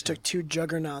against Well, it. they just so. took 2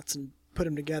 juggernauts and put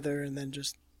them together and then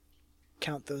just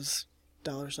count those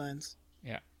dollar signs.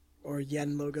 Yeah. Or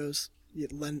yen logos.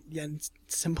 Yen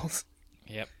symbols.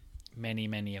 Yep. Many,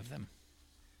 many of them.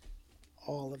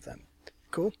 All of them.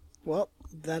 Cool. Well,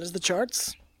 that is the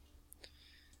charts.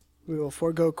 We will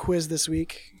forego quiz this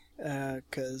week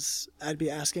because I'd be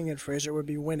asking and Fraser would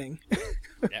be winning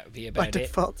That would be by about it.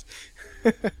 default.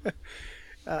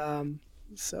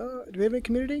 So, do we have any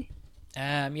community?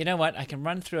 You know what? I can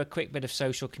run through a quick bit of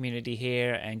social community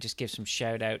here and just give some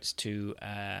shout outs to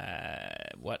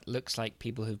what looks like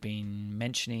people who've been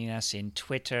mentioning us in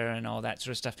Twitter and all that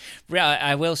sort of stuff.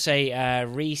 I will say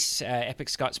Reese, Epic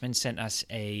Scotsman, sent us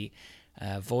a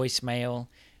voicemail,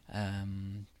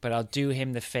 but I'll do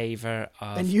him the favor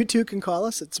of... And you two can call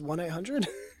us. It's 1-800.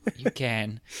 You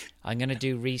can. I'm going to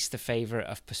do Reese the favor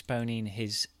of postponing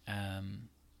his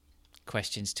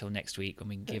questions till next week when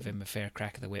we can give him a fair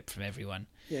crack of the whip from everyone.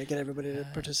 Yeah, get everybody to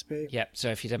participate. Yep. So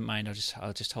if you don't mind,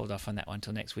 I'll just hold off on that one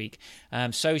till next week.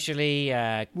 Socially,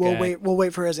 we'll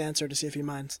wait for his answer to see if he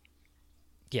minds.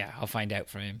 Yeah, I'll find out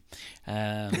from him.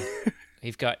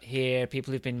 We've got here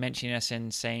people who've been mentioning us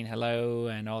and saying hello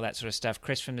and all that sort of stuff.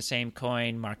 Chris from the Same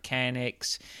Coin,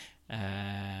 Marcanix.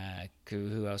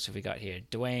 Who else have we got here?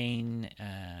 Dwayne,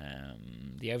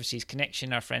 the Overseas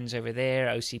Connection, our friends over there.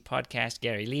 OC Podcast,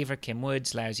 Gary Lever, Kim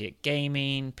Woods, Lousy at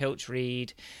Gaming, Pilch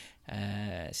Reed,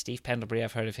 Steve Pendlebury,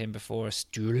 I've heard of him before.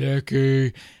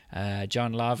 Stulecki,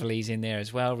 John Lovelly's in there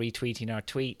as well, retweeting our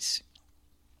tweets.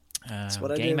 That's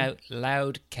what I Game do. Out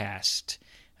Loudcast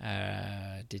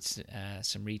did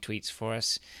some retweets for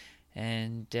us.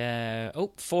 And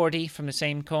 40 from the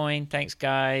Same Coin, thanks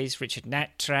guys. Richard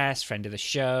Natras, friend of the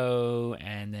show,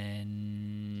 and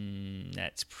then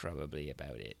that's probably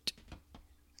about it.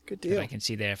 Good deal. That I can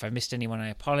see there. If I missed anyone, I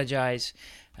apologize.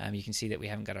 You can see that we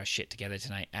haven't got our shit together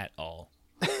tonight at all.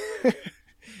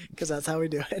 Because that's how we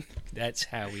do it. That's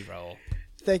how we roll.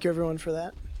 Thank you everyone for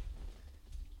that.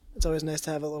 It's always nice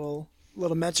to have a little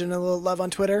mention, a little love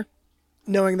on Twitter,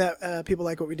 knowing that people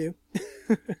like what we do.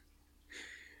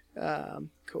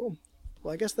 Cool.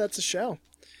 Well, I guess that's a show.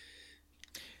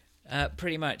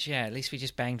 Pretty much, yeah. At least we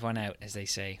just banged one out, as they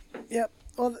say. Yep.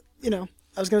 Well, I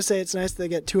was going to say it's nice they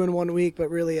get 2 in 1 week, but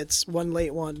really it's one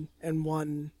late one and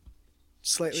one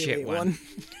slightly late one.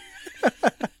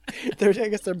 I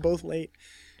guess they're both late.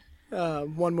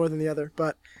 One more than the other.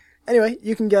 But anyway,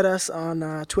 you can get us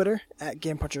on Twitter at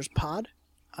GamePunchersPod.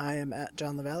 I am at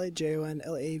John LaValle,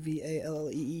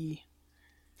 JONLAVALLEE.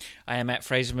 I am at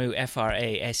Frasermoo,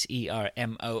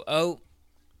 FRASERMOO.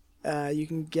 You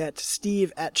can get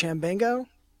Steve at Chambango,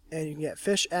 and you can get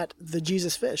Fish at The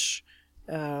Jesus Fish.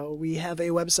 We have a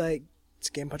website, it's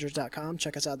GamePunchers.com.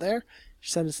 Check us out there.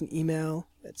 Send us an email.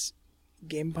 It's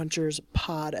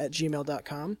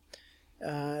GamePunchersPod@gmail.com.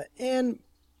 And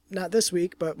not this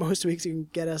week, but most weeks you can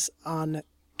get us on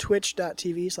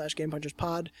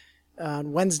Twitch.tv/GamePunchersPod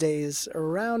on Wednesdays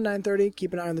around 9:30.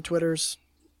 Keep an eye on the Twitters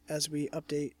as we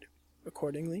update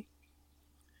accordingly.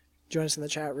 Join us in the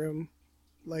chat room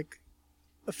like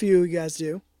a few you guys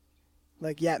do.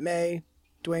 Like Yat May,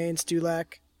 Dwayne,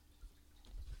 Stulak.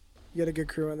 You got a good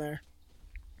crew in there.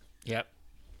 Yep.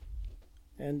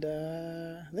 And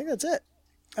I think that's it.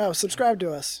 Oh, subscribe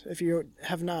to us if you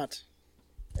have not.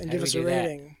 And How give do us we a do that?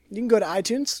 rating. You can go to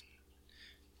iTunes,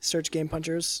 search Game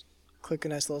Punchers, click a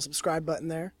nice little subscribe button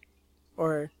there,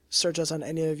 or search us on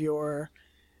any of your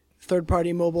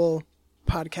third-party mobile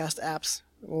podcast apps.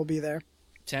 We'll be there.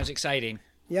 Sounds exciting.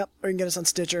 Yep, or you can get us on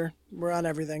Stitcher. We're on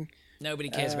everything. Nobody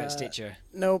cares about Stitcher.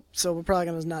 Nope, so we're probably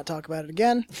going to not talk about it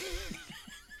again.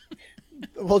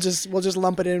 We'll just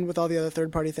lump it in with all the other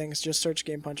third-party things. Just search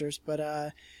Game Punchers.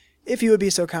 But if you would be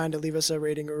so kind to leave us a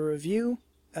rating or a review,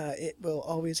 it will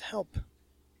always help.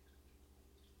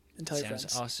 And tell your Sounds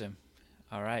friends. awesome.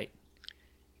 All right.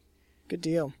 Good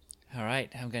deal. All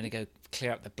right. I'm going to go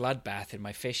clear up the bloodbath in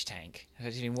my fish tank.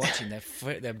 I've been watching the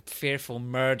fearful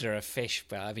murder of fish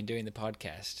while I've been doing the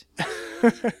podcast.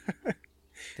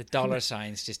 The dollar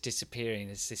signs just disappearing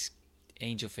as this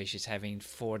angelfish is having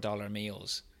 $4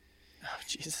 meals. Oh,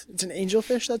 jeez. It's an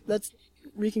angelfish that's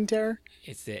wreaking terror?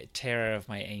 It's the terror of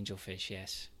my angelfish,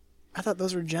 yes. I thought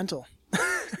those were gentle.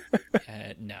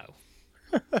 No.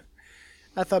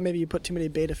 I thought maybe you put too many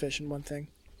beta fish in one thing.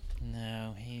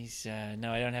 No, he's...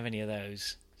 no, I don't have any of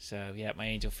those. So, yeah, my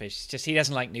angelfish. It's just he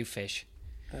doesn't like new fish.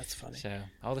 That's funny. So,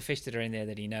 all the fish that are in there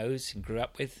that he knows and grew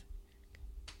up with,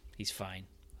 he's fine.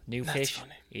 New That's fish,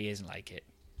 funny. he doesn't like it.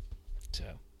 So,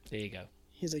 there you go.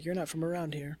 He's like, you're not from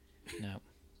around here. No.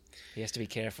 He has to be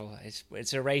careful.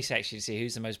 It's a race, actually, to see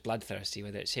who's the most bloodthirsty,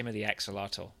 whether it's him or the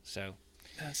axolotl. So,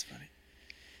 That's funny.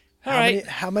 all right.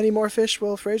 How many more fish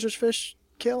will Fraser's fish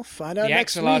kill? Find out The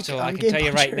next week axolotl, on I can Game tell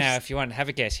you right Punchers. now, if you want, have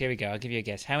a guess. Here we go. I'll give you a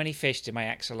guess. How many fish did my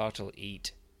axolotl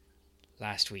eat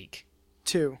last week?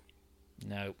 2.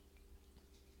 No.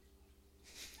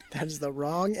 That is the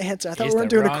wrong answer. I thought Is we weren't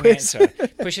the doing a wrong quiz. answer.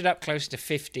 Push it up close to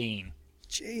 15.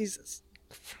 Jesus.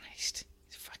 Christ.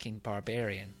 He's a fucking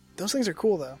barbarian. Those things are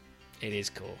cool, though. It is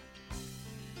cool.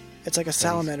 It's like a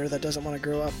salamander that doesn't want to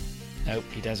grow up. Nope,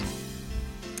 he doesn't.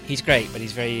 He's great, but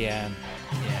he's very, yeah,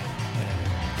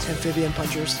 whatever. Amphibian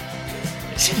punchers.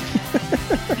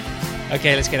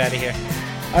 Okay, let's get out of here.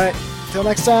 All right. Till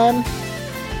next time.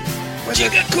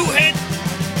 Jigga Kuhen!